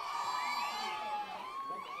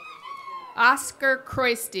 Oscar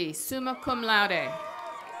Croisty, summa cum laude.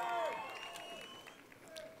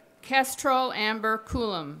 Kestrel Amber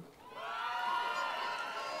Coulomb.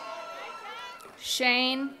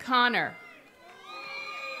 Shane Connor.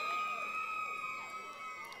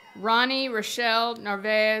 Ronnie Rochelle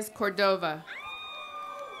Narvaez Cordova.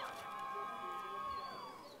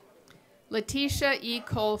 Letitia E.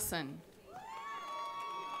 Colson.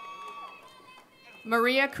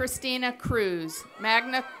 Maria Cristina Cruz,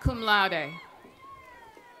 magna cum laude.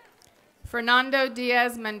 Fernando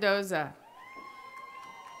Diaz Mendoza.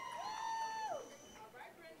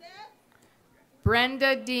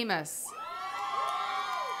 Brenda Demas.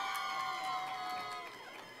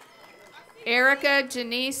 Erica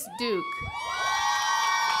Janice Duke.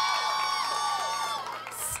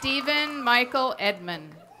 Stephen Michael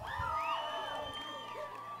Edmond.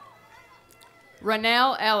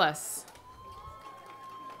 Ronell Ellis.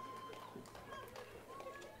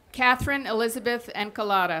 Catherine Elizabeth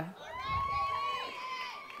Encalada.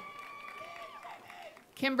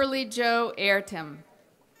 Kimberly Jo Airtim.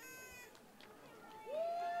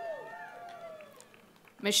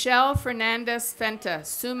 Michelle Fernandez Fenta,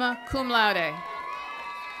 summa cum laude.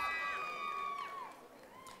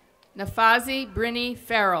 Nafazi Brini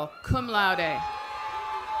Farrell, cum laude.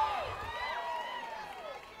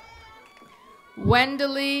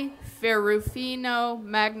 Wendeley Ferrufino,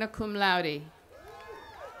 magna cum laude.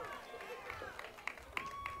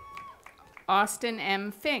 Austin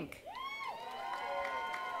M. Fink.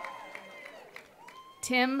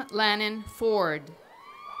 Tim Lannon Ford.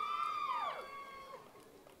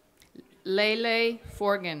 Lele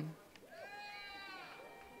Forgan.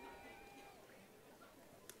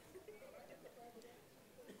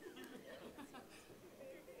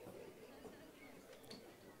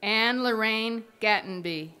 Anne Lorraine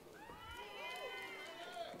Gattenby.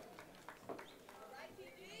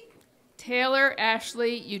 Taylor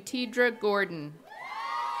Ashley Utidra Gordon.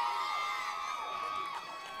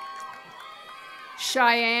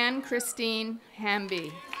 Cheyenne Christine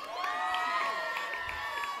Hamby.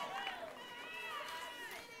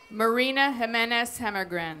 Marina Jimenez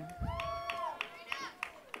Hammergren.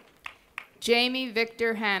 Jamie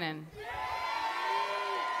Victor Hannon.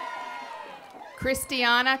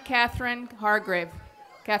 Christiana Catherine Hargrave.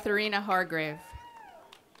 Katharina Hargrave.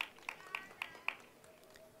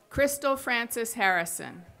 Crystal Frances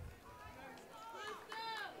Harrison.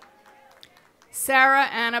 Sarah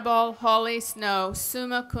Annabelle Holly Snow,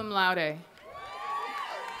 summa cum laude.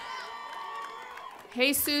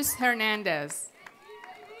 Jesus Hernandez.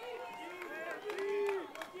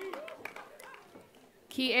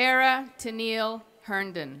 Kiera Tennille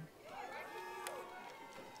Herndon.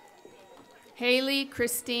 Haley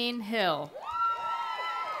Christine Hill.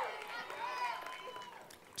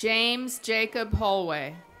 James Jacob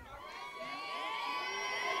Holway.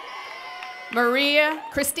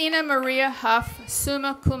 Christina Maria Huff,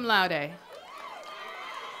 summa cum laude.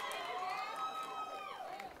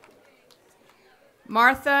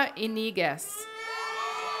 Martha Iniguez.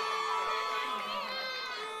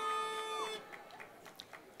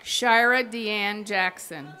 Shira Deanne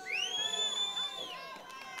Jackson.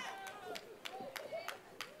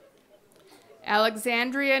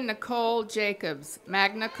 Alexandria Nicole Jacobs,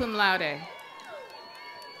 magna cum laude.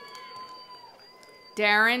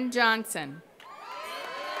 Darren Johnson.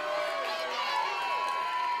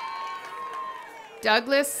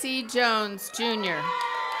 Douglas C. Jones, Jr.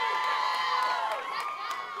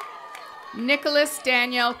 Nicholas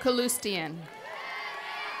Daniel Kalustian.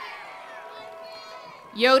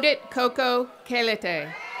 Yodit Coco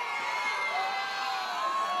Kelete.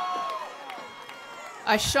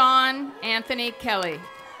 Ashawn Anthony Kelly.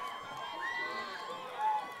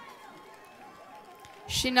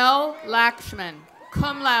 Shinal Lakshman,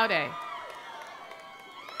 cum laude.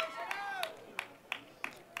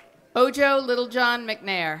 Ojo Littlejohn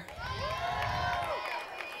McNair.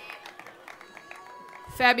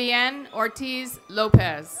 Fabienne Ortiz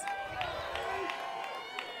Lopez.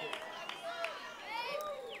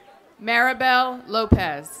 Maribel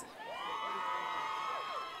Lopez.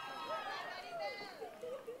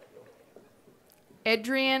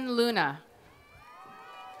 Adrian Luna.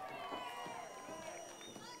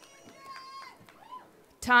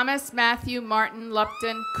 Thomas Matthew Martin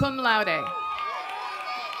Lupton, cum laude.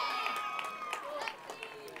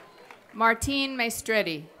 Martine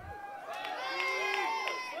Maestretti.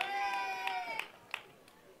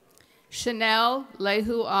 Chanel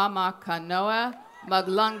Lehu Amakanoa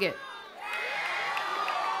Maglungit.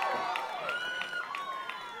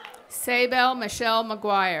 Sabel Michelle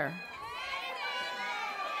McGuire.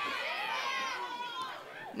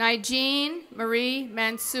 Nigene Marie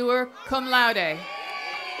Mansour, cum laude.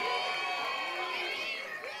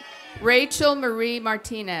 Rachel Marie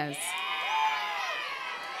Martinez.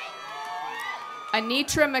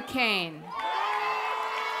 Anitra McCain.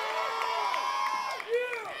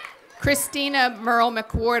 Christina Merle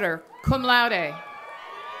McWhorter, cum laude.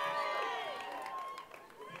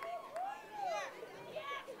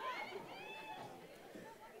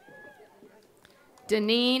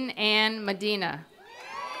 Deneen Ann Medina.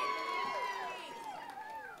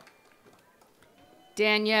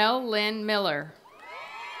 Danielle Lynn Miller.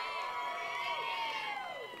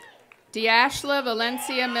 Diashla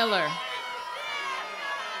Valencia Miller.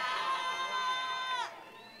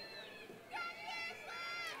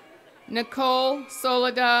 Nicole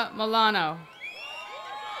Solida Milano.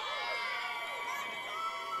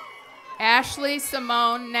 Ashley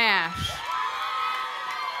Simone Nash.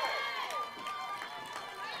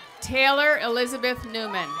 Taylor Elizabeth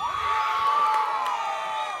Newman.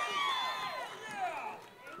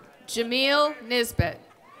 Jamil Nisbet.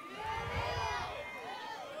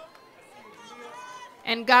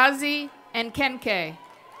 Ngazi Nkenke.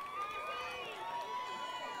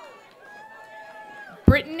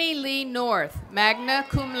 Brittany Lee North, magna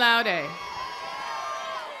cum laude.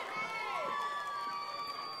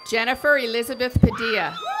 Jennifer Elizabeth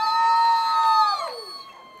Padilla.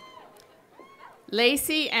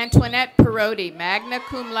 Lacey Antoinette Perotti, magna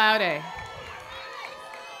cum laude.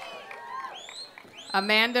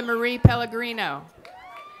 Amanda Marie Pellegrino.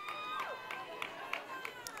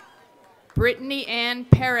 Brittany Ann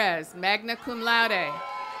Perez, magna cum laude.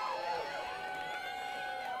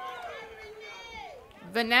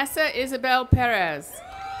 Vanessa Isabel Perez.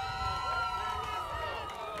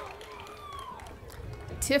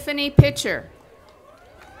 Tiffany Pitcher.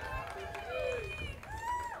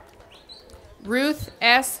 Ruth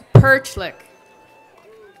S. Perchlick.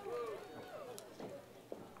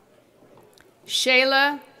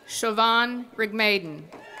 Shayla Chauvin Rigmaiden.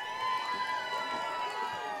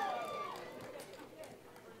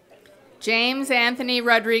 James Anthony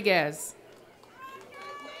Rodriguez.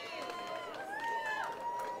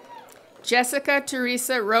 Jessica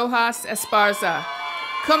Teresa Rojas Esparza,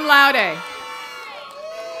 cum laude.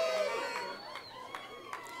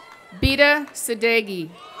 Bita Sadeghi.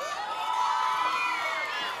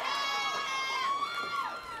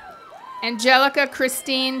 Angelica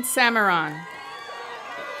Christine Samaron.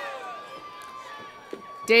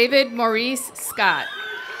 David Maurice Scott.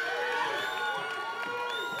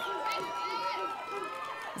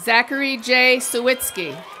 Zachary J.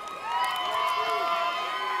 Sawitsky.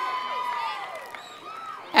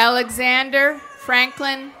 Alexander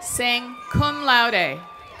Franklin Singh, cum laude.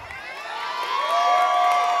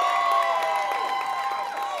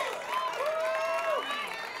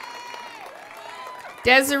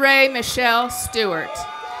 Desiree Michelle Stewart.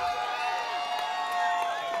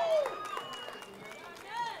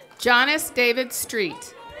 Jonas David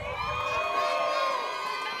Street.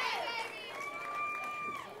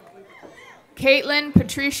 Caitlin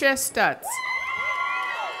Patricia Stutz.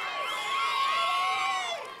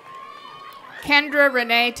 Kendra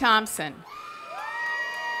Renee Thompson.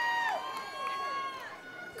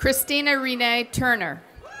 Christina Renee Turner.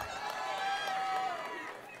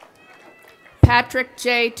 Patrick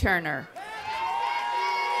J. Turner.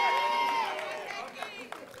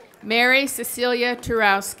 Mary Cecilia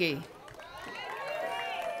Turowski.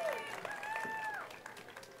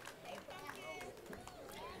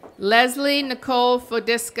 Leslie Nicole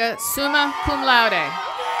Fodiska, summa cum laude.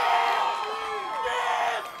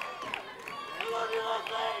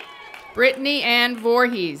 Brittany Ann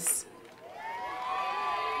Voorhees.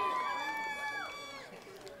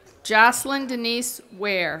 Jocelyn Denise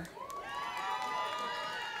Ware.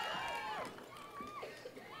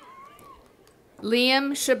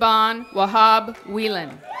 Liam Shaban Wahab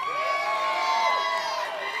Whelan.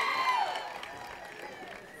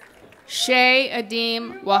 Shay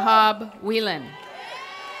Adim Wahab Whelan.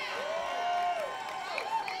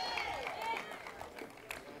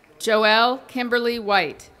 Joelle Kimberly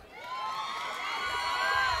White.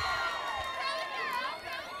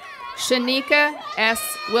 Shanika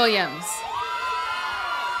S. Williams.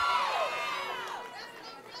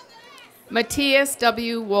 Matthias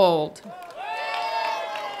W. Wold.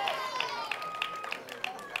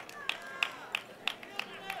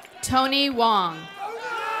 Tony Wong.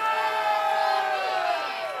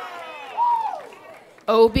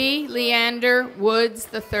 Obi Leander Woods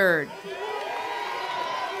III.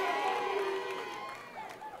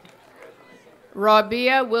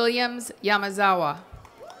 Rabia Williams Yamazawa.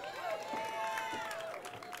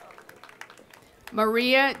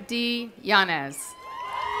 Maria D. Yanez.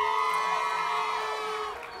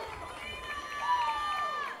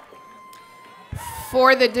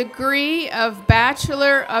 For the degree of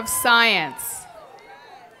Bachelor of Science,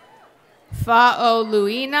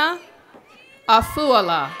 Fa'oluina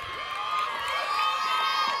Afuala.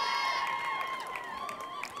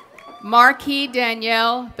 Marquis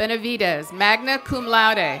Danielle Benavides, magna cum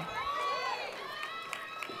laude.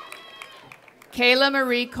 Kayla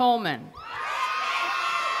Marie Coleman.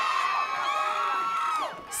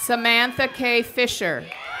 Samantha K. Fisher.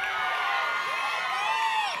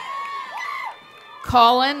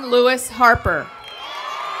 Colin Lewis Harper.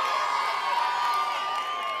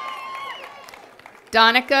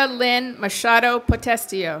 Donica Lynn Machado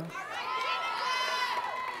Potestio.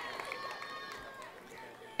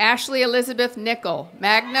 Ashley Elizabeth Nickel,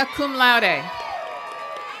 magna cum laude.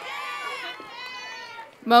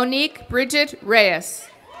 Monique Bridget Reyes.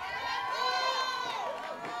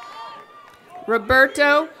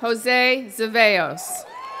 Roberto Jose Zaveos.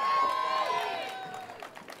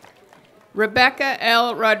 Rebecca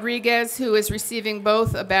L. Rodriguez, who is receiving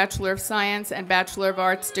both a Bachelor of Science and Bachelor of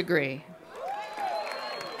Arts degree.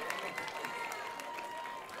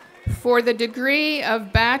 For the degree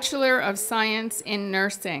of Bachelor of Science in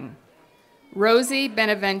Nursing, Rosie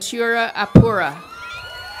Benaventura Apura.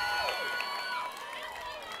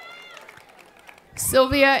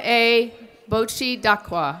 Sylvia A. Bochi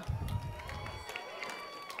Dakwa.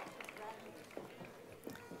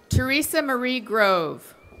 Teresa Marie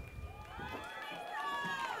Grove.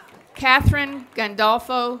 Catherine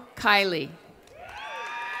Gandolfo Kiley.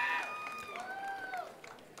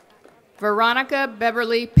 Veronica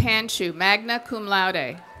Beverly Panchu, magna cum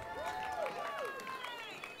laude.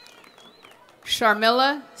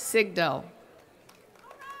 Sharmila Sigdal.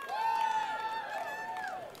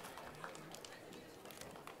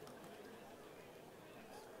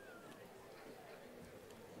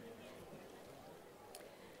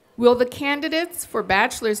 Will the candidates for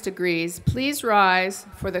bachelor's degrees please rise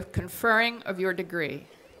for the conferring of your degree?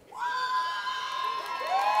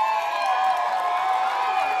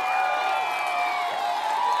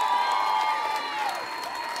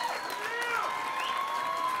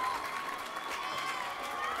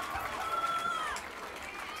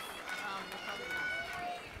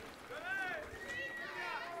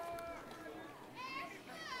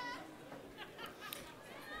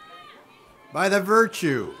 By the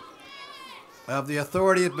virtue of the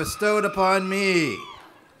authority bestowed upon me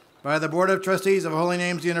by the Board of Trustees of Holy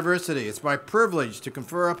Names University, it's my privilege to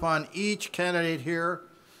confer upon each candidate here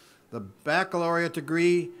the baccalaureate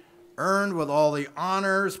degree earned with all the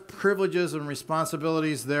honors, privileges, and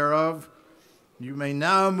responsibilities thereof. You may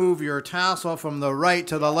now move your tassel from the right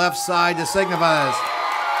to the left side to signify this.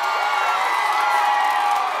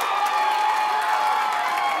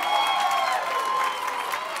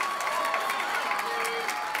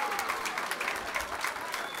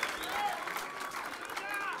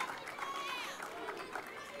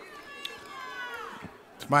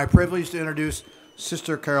 My privilege to introduce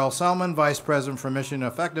Sister Carol Selman, Vice President for Mission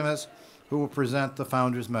Effectiveness, who will present the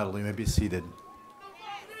Founders Medal. You may be seated.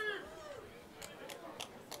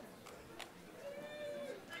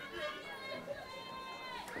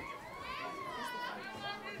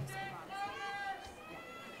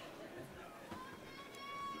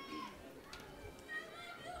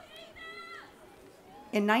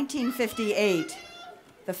 In 1958,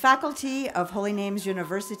 the faculty of Holy Names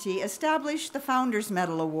University established the Founders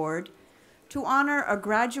Medal Award to honor a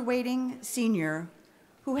graduating senior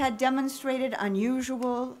who had demonstrated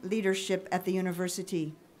unusual leadership at the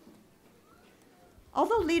university.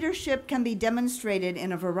 Although leadership can be demonstrated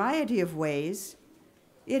in a variety of ways,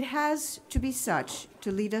 it has to be such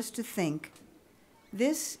to lead us to think,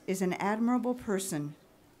 this is an admirable person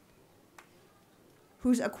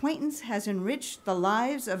whose acquaintance has enriched the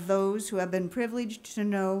lives of those who have been privileged to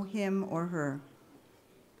know him or her.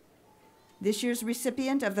 This year's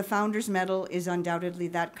recipient of the Founders Medal is undoubtedly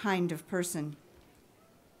that kind of person.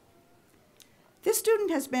 This student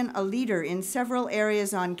has been a leader in several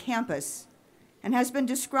areas on campus and has been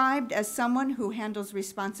described as someone who handles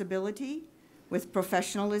responsibility with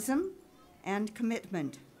professionalism and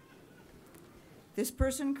commitment. This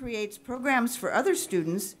person creates programs for other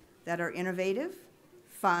students that are innovative,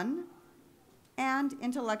 fun, and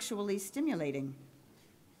intellectually stimulating.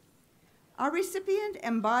 Our recipient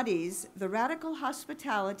embodies the radical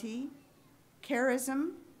hospitality,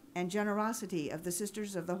 charism, and generosity of the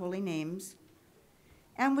Sisters of the Holy Names,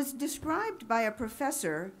 and was described by a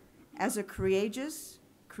professor as a courageous,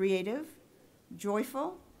 creative,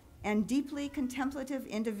 joyful, and deeply contemplative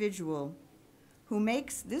individual who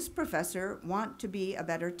makes this professor want to be a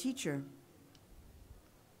better teacher.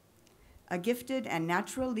 A gifted and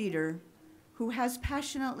natural leader who has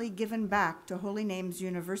passionately given back to Holy Names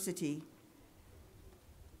University,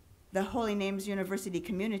 the Holy Names University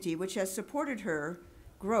community, which has supported her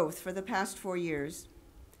growth for the past 4 years.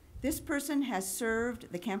 This person has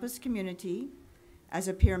served the campus community as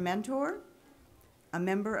a peer mentor, a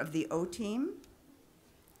member of the O-Team,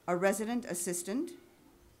 a resident assistant,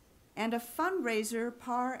 and a fundraiser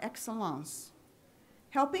par excellence,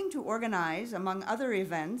 helping to organize, among other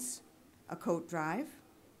events, a coat drive,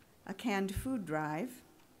 a canned food drive,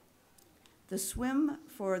 the Swim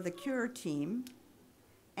for the Cure team,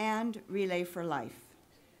 and Relay for Life.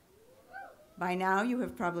 By now, you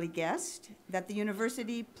have probably guessed that the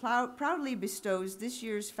university proudly bestows this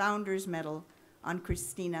year's Founders Medal on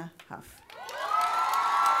Christina Huff.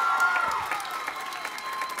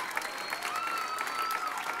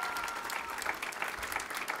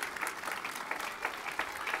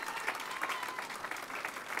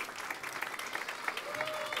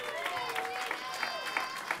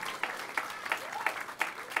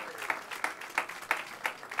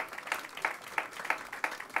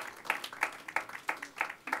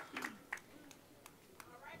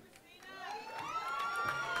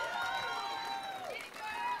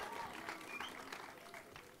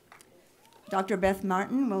 Dr. Beth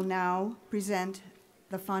Martin will now present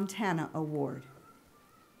the Fontana Award.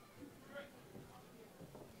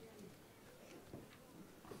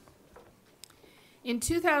 In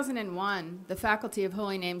 2001, the faculty of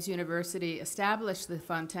Holy Names University established the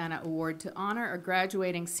Fontana Award to honor a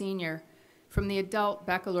graduating senior from the adult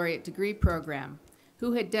baccalaureate degree program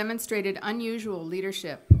who had demonstrated unusual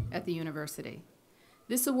leadership at the university.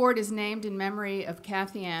 This award is named in memory of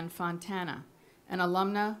Kathy Ann Fontana, an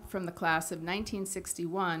alumna from the class of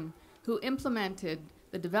 1961 who implemented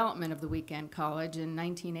the development of the weekend college in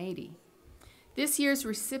 1980. This year's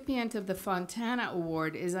recipient of the Fontana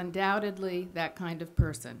Award is undoubtedly that kind of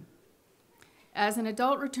person. As an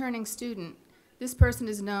adult returning student, this person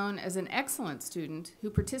is known as an excellent student who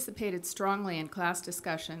participated strongly in class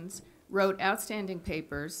discussions, wrote outstanding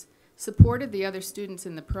papers, supported the other students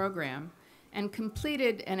in the program, and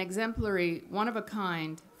completed an exemplary,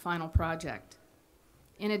 one-of-a-kind final project.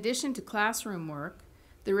 In addition to classroom work,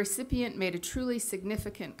 the recipient made a truly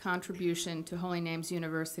significant contribution to Holy Names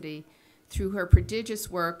University through her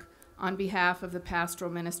prodigious work on behalf of the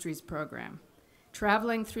Pastoral Ministries program,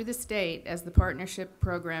 traveling through the state as the partnership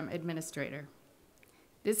program administrator.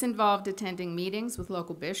 This involved attending meetings with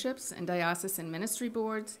local bishops and diocesan ministry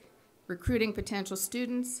boards, recruiting potential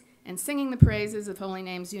students, and singing the praises of Holy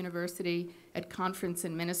Names University at conference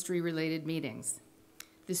and ministry-related meetings.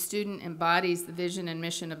 The student embodies the vision and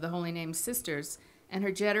mission of the Holy Names Sisters, and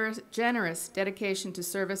her generous dedication to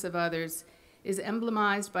service of others is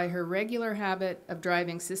emblemized by her regular habit of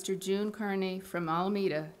driving Sister June Carney from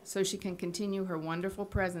Alameda so she can continue her wonderful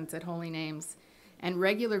presence at Holy Names, and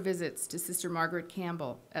regular visits to Sister Margaret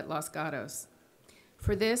Campbell at Los Gatos.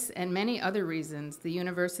 For this and many other reasons, the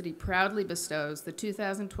university proudly bestows the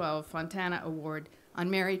 2012 Fontana Award on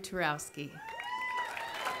Mary Turowski.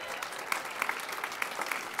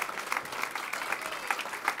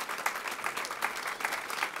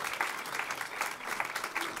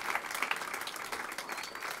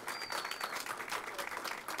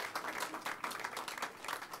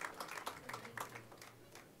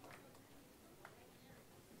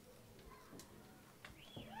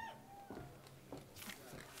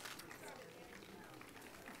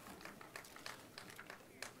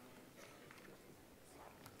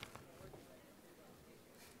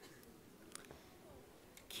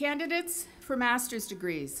 Candidates for master's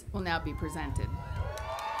degrees will now be presented.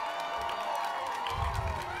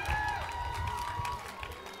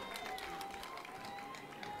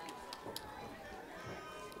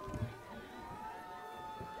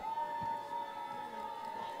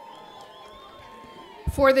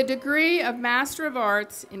 For the degree of Master of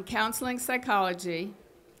Arts in Counseling Psychology,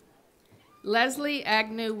 Leslie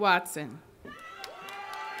Agnew Watson.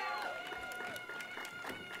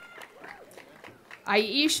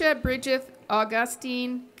 Aisha Bridget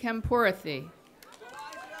Augustine Kempurathi.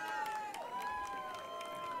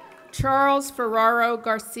 Charles Ferraro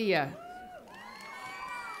Garcia.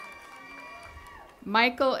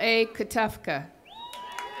 Michael A. Katufka.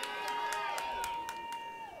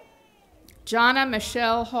 Jonna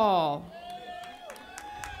Michelle Hall.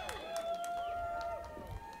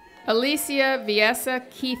 Alicia Viesa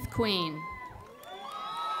Keith Queen.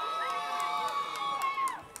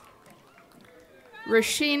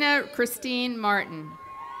 Rashina Christine Martin.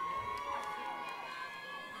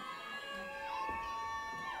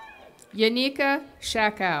 Yanika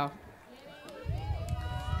Shakow.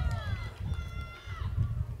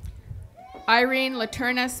 Irene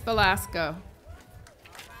Laternas Velasco.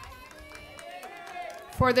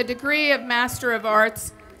 For the degree of Master of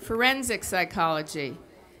Arts, Forensic Psychology,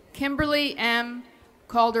 Kimberly M.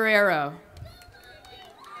 Calderero.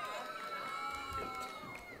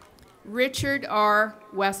 Richard R.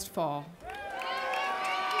 Westfall.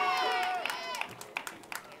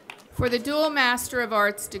 For the dual Master of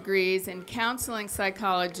Arts degrees in Counseling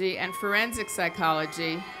Psychology and Forensic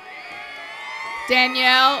Psychology,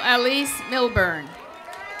 Danielle Alice Milburn.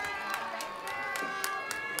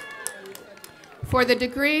 For the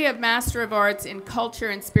degree of Master of Arts in Culture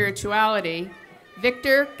and Spirituality,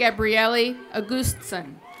 Victor Gabriele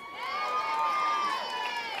Augustson.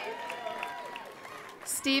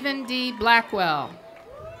 Stephen D. Blackwell.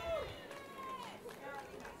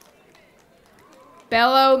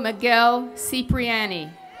 Bello Miguel Cipriani.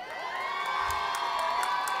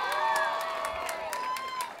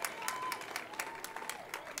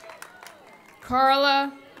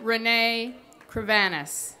 Carla Renee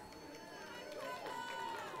Cravanis.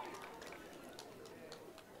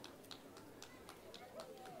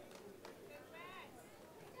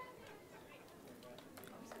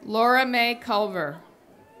 Laura Mae Culver.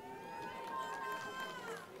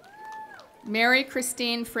 Mary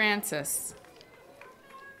Christine Francis.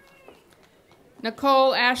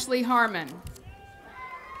 Nicole Ashley Harmon.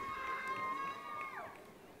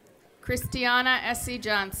 Christiana Essie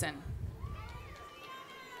Johnson.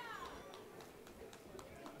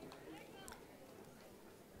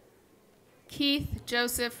 Keith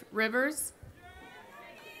Joseph Rivers.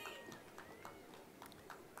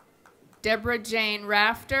 Deborah Jane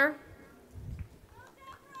Rafter.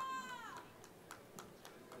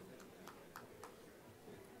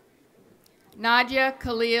 Nadia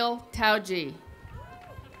Khalil Tauji.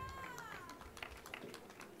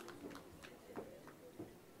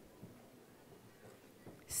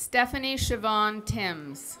 Stephanie Siobhan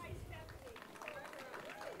Timms.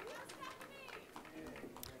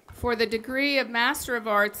 For the degree of Master of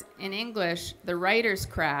Arts in English, the Writer's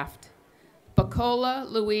Craft, Bacola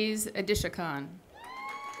Louise Adishakan.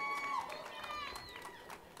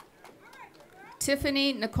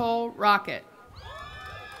 Tiffany Nicole Rocket.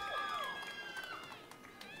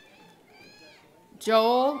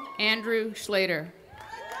 Joel Andrew Schlater.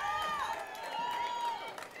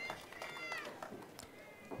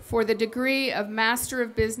 For the degree of Master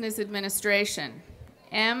of Business Administration,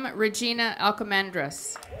 M. Regina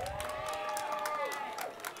Alcamendras.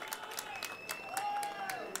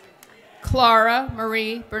 Clara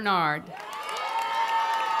Marie Bernard.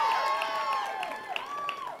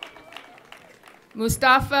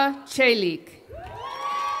 Mustafa Chelik.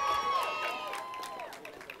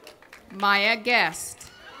 Maya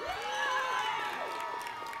Guest.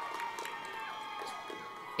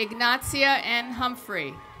 Ignacia N.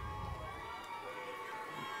 Humphrey.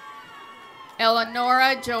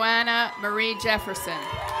 Eleonora Joanna Marie Jefferson.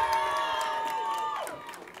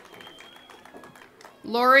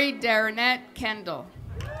 Lori Darinette Kendall.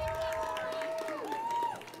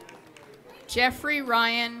 Jeffrey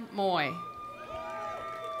Ryan Moy.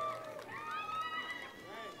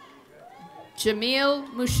 Jamil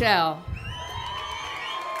Mushel.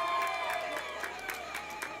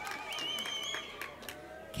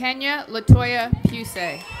 Kenya Latoya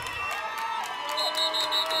Pusey.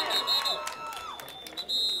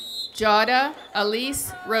 Jada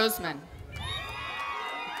Elise Roseman.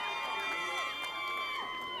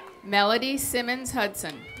 Melody Simmons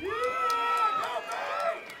Hudson.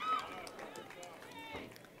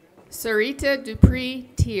 Sarita Dupree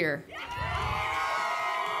Tier.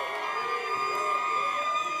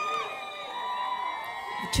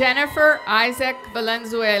 Jennifer Isaac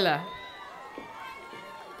Valenzuela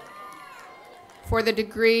for the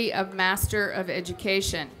degree of Master of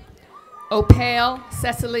Education. Opale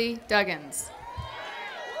Cecily Duggins.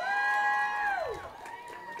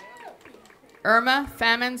 Irma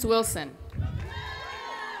Famins Wilson.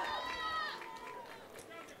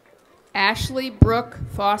 Ashley Brooke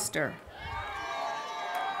Foster.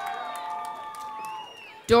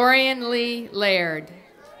 Dorian Lee Laird.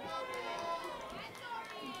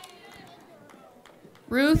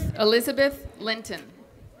 Ruth Elizabeth Linton.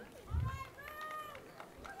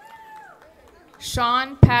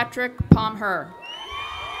 Sean Patrick Palmher.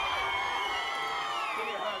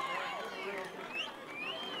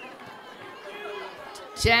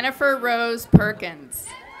 Jennifer Rose Perkins.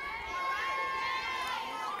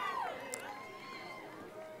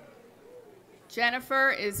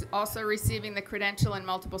 Jennifer is also receiving the credential in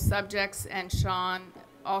multiple subjects, and Sean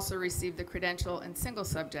also received the credential in single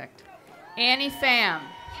subject. Annie Pham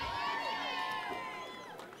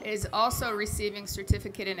is also receiving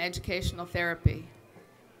certificate in educational therapy.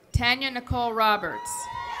 Tanya Nicole Roberts.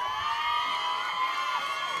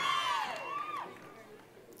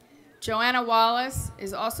 Joanna Wallace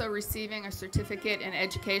is also receiving a certificate in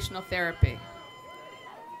educational therapy.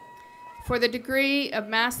 For the degree of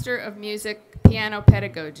Master of Music, Piano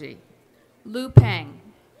Pedagogy, Lu Peng.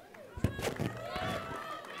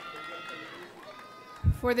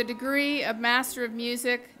 For the degree of Master of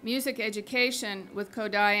Music, Music Education with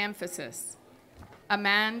Kodai emphasis,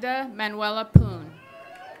 Amanda Manuela Poon.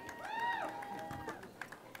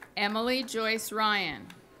 Emily Joyce Ryan.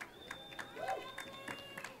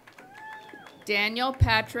 Daniel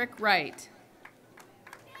Patrick Wright.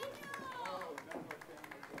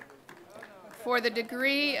 For the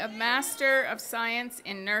degree of Master of Science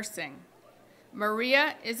in Nursing,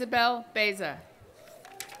 Maria Isabel Beza.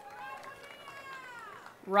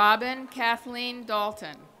 Robin Kathleen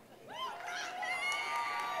Dalton.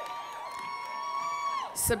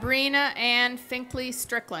 Sabrina Ann Finkley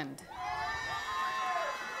Strickland.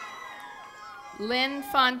 Lynn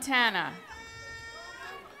Fontana.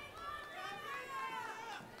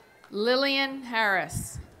 Lillian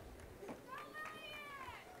Harris.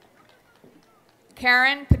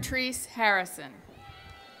 Karen Patrice Harrison.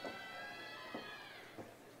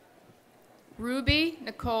 Ruby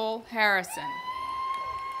Nicole Harrison.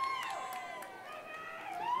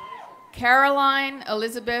 Caroline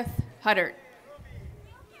Elizabeth Huddert.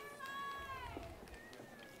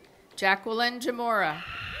 Jacqueline Jamora.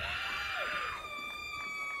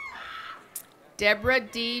 Deborah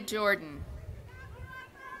D. Jordan.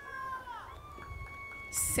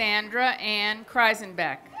 Sandra Ann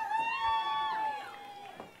Kreisenbeck.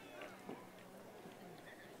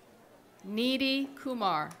 Needy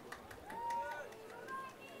Kumar.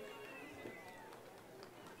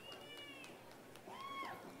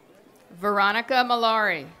 Veronica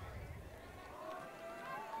Malari.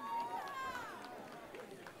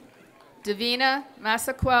 Davina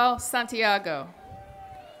Massaquel Santiago.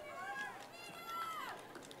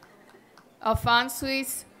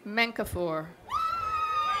 Alphonsus Menkafor.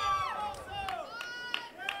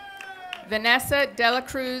 Vanessa Dela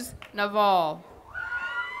Cruz Naval.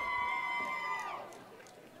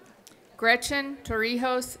 Gretchen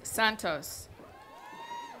Torrijos Santos.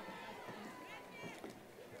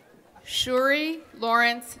 Shuri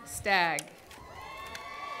Lawrence Stagg.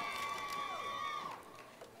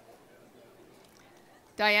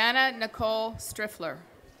 Diana Nicole Striffler.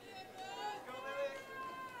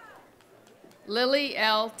 Lily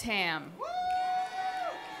L. Tam.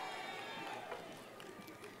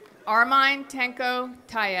 Armine Tenko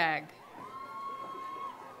Tayag.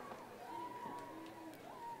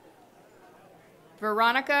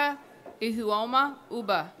 Veronica Ihuoma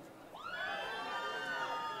Uba.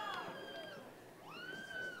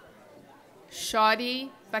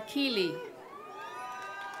 Shadi Bakili.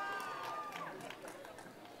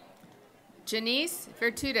 Janice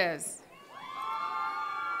Virtudez.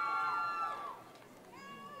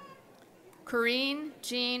 Corrine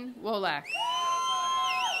Jean Wolak.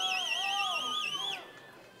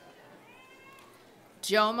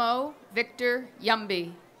 Jomo Victor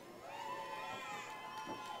Yumby.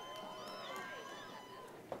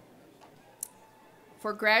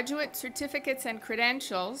 For graduate certificates and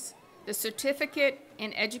credentials, the Certificate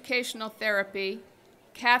in Educational Therapy,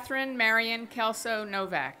 Catherine Marion Kelso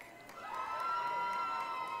Novak.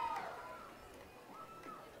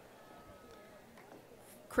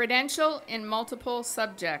 Credential in multiple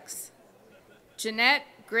subjects, Jeanette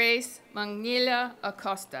Grace Mangnila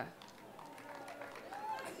Acosta.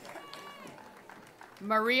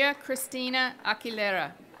 Maria Cristina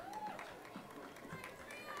Aguilera.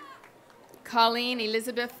 Colleen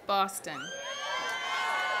Elizabeth Boston.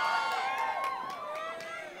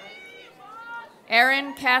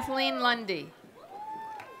 Erin Kathleen Lundy.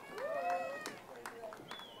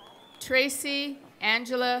 Tracy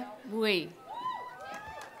Angela Mui.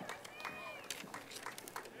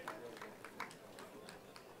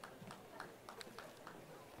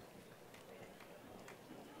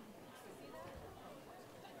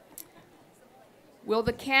 Will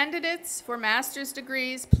the candidates for master's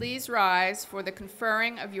degrees please rise for the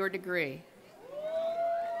conferring of your degree?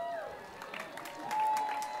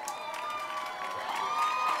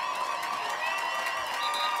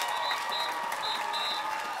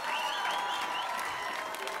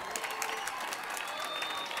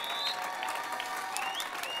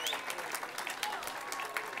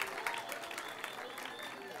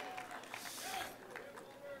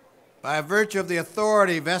 By virtue of the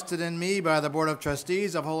authority vested in me by the Board of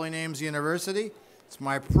Trustees of Holy Names University, it's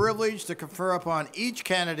my privilege to confer upon each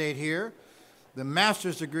candidate here the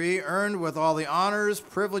master's degree earned with all the honors,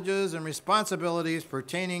 privileges, and responsibilities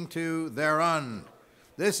pertaining to thereon.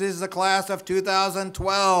 This is the class of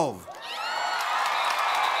 2012.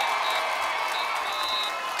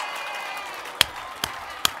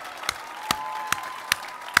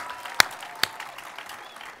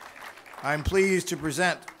 I'm pleased to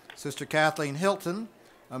present Sister Kathleen Hilton,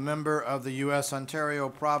 a member of the U.S. Ontario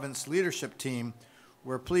Province Leadership Team.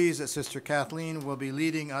 We're pleased that Sister Kathleen will be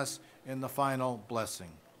leading us in the final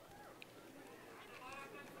blessing.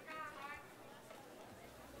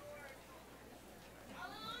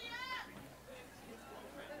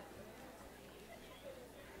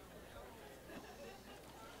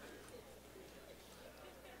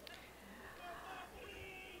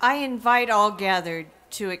 I invite all gathered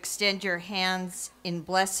to extend your hands in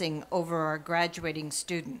blessing over our graduating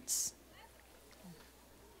students.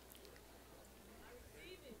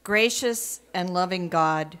 Gracious and loving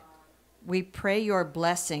God, we pray your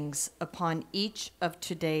blessings upon each of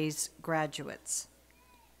today's graduates.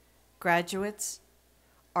 Graduates,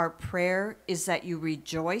 our prayer is that you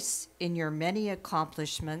rejoice in your many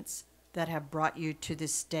accomplishments that have brought you to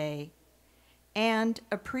this day and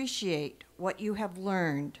appreciate what you have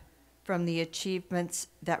learned from the achievements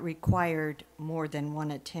that required more than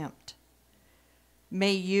one attempt.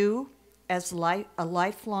 May you, as a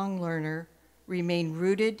lifelong learner, remain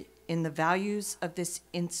rooted in the values of this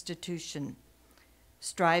institution,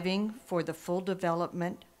 striving for the full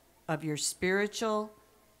development of your spiritual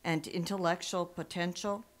and intellectual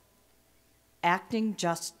potential, acting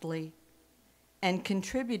justly, and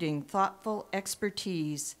contributing thoughtful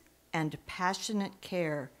expertise and passionate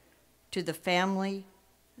care to the family,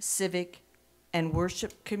 civic, and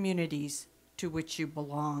worship communities to which you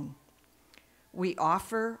belong. We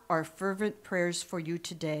offer our fervent prayers for you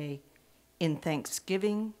today in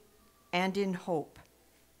thanksgiving and in hope,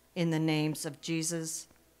 in the names of Jesus,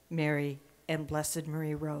 Mary, and Blessed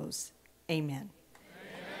Marie Rose. Amen.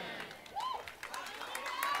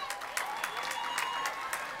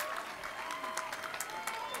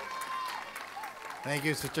 Thank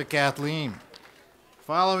you, Sister Kathleen.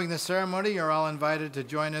 Following the ceremony, you're all invited to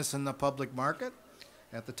join us in the public market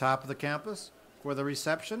at the top of the campus for the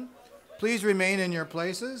reception. Please remain in your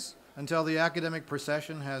places until the academic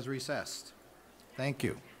procession has recessed. Thank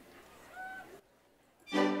you.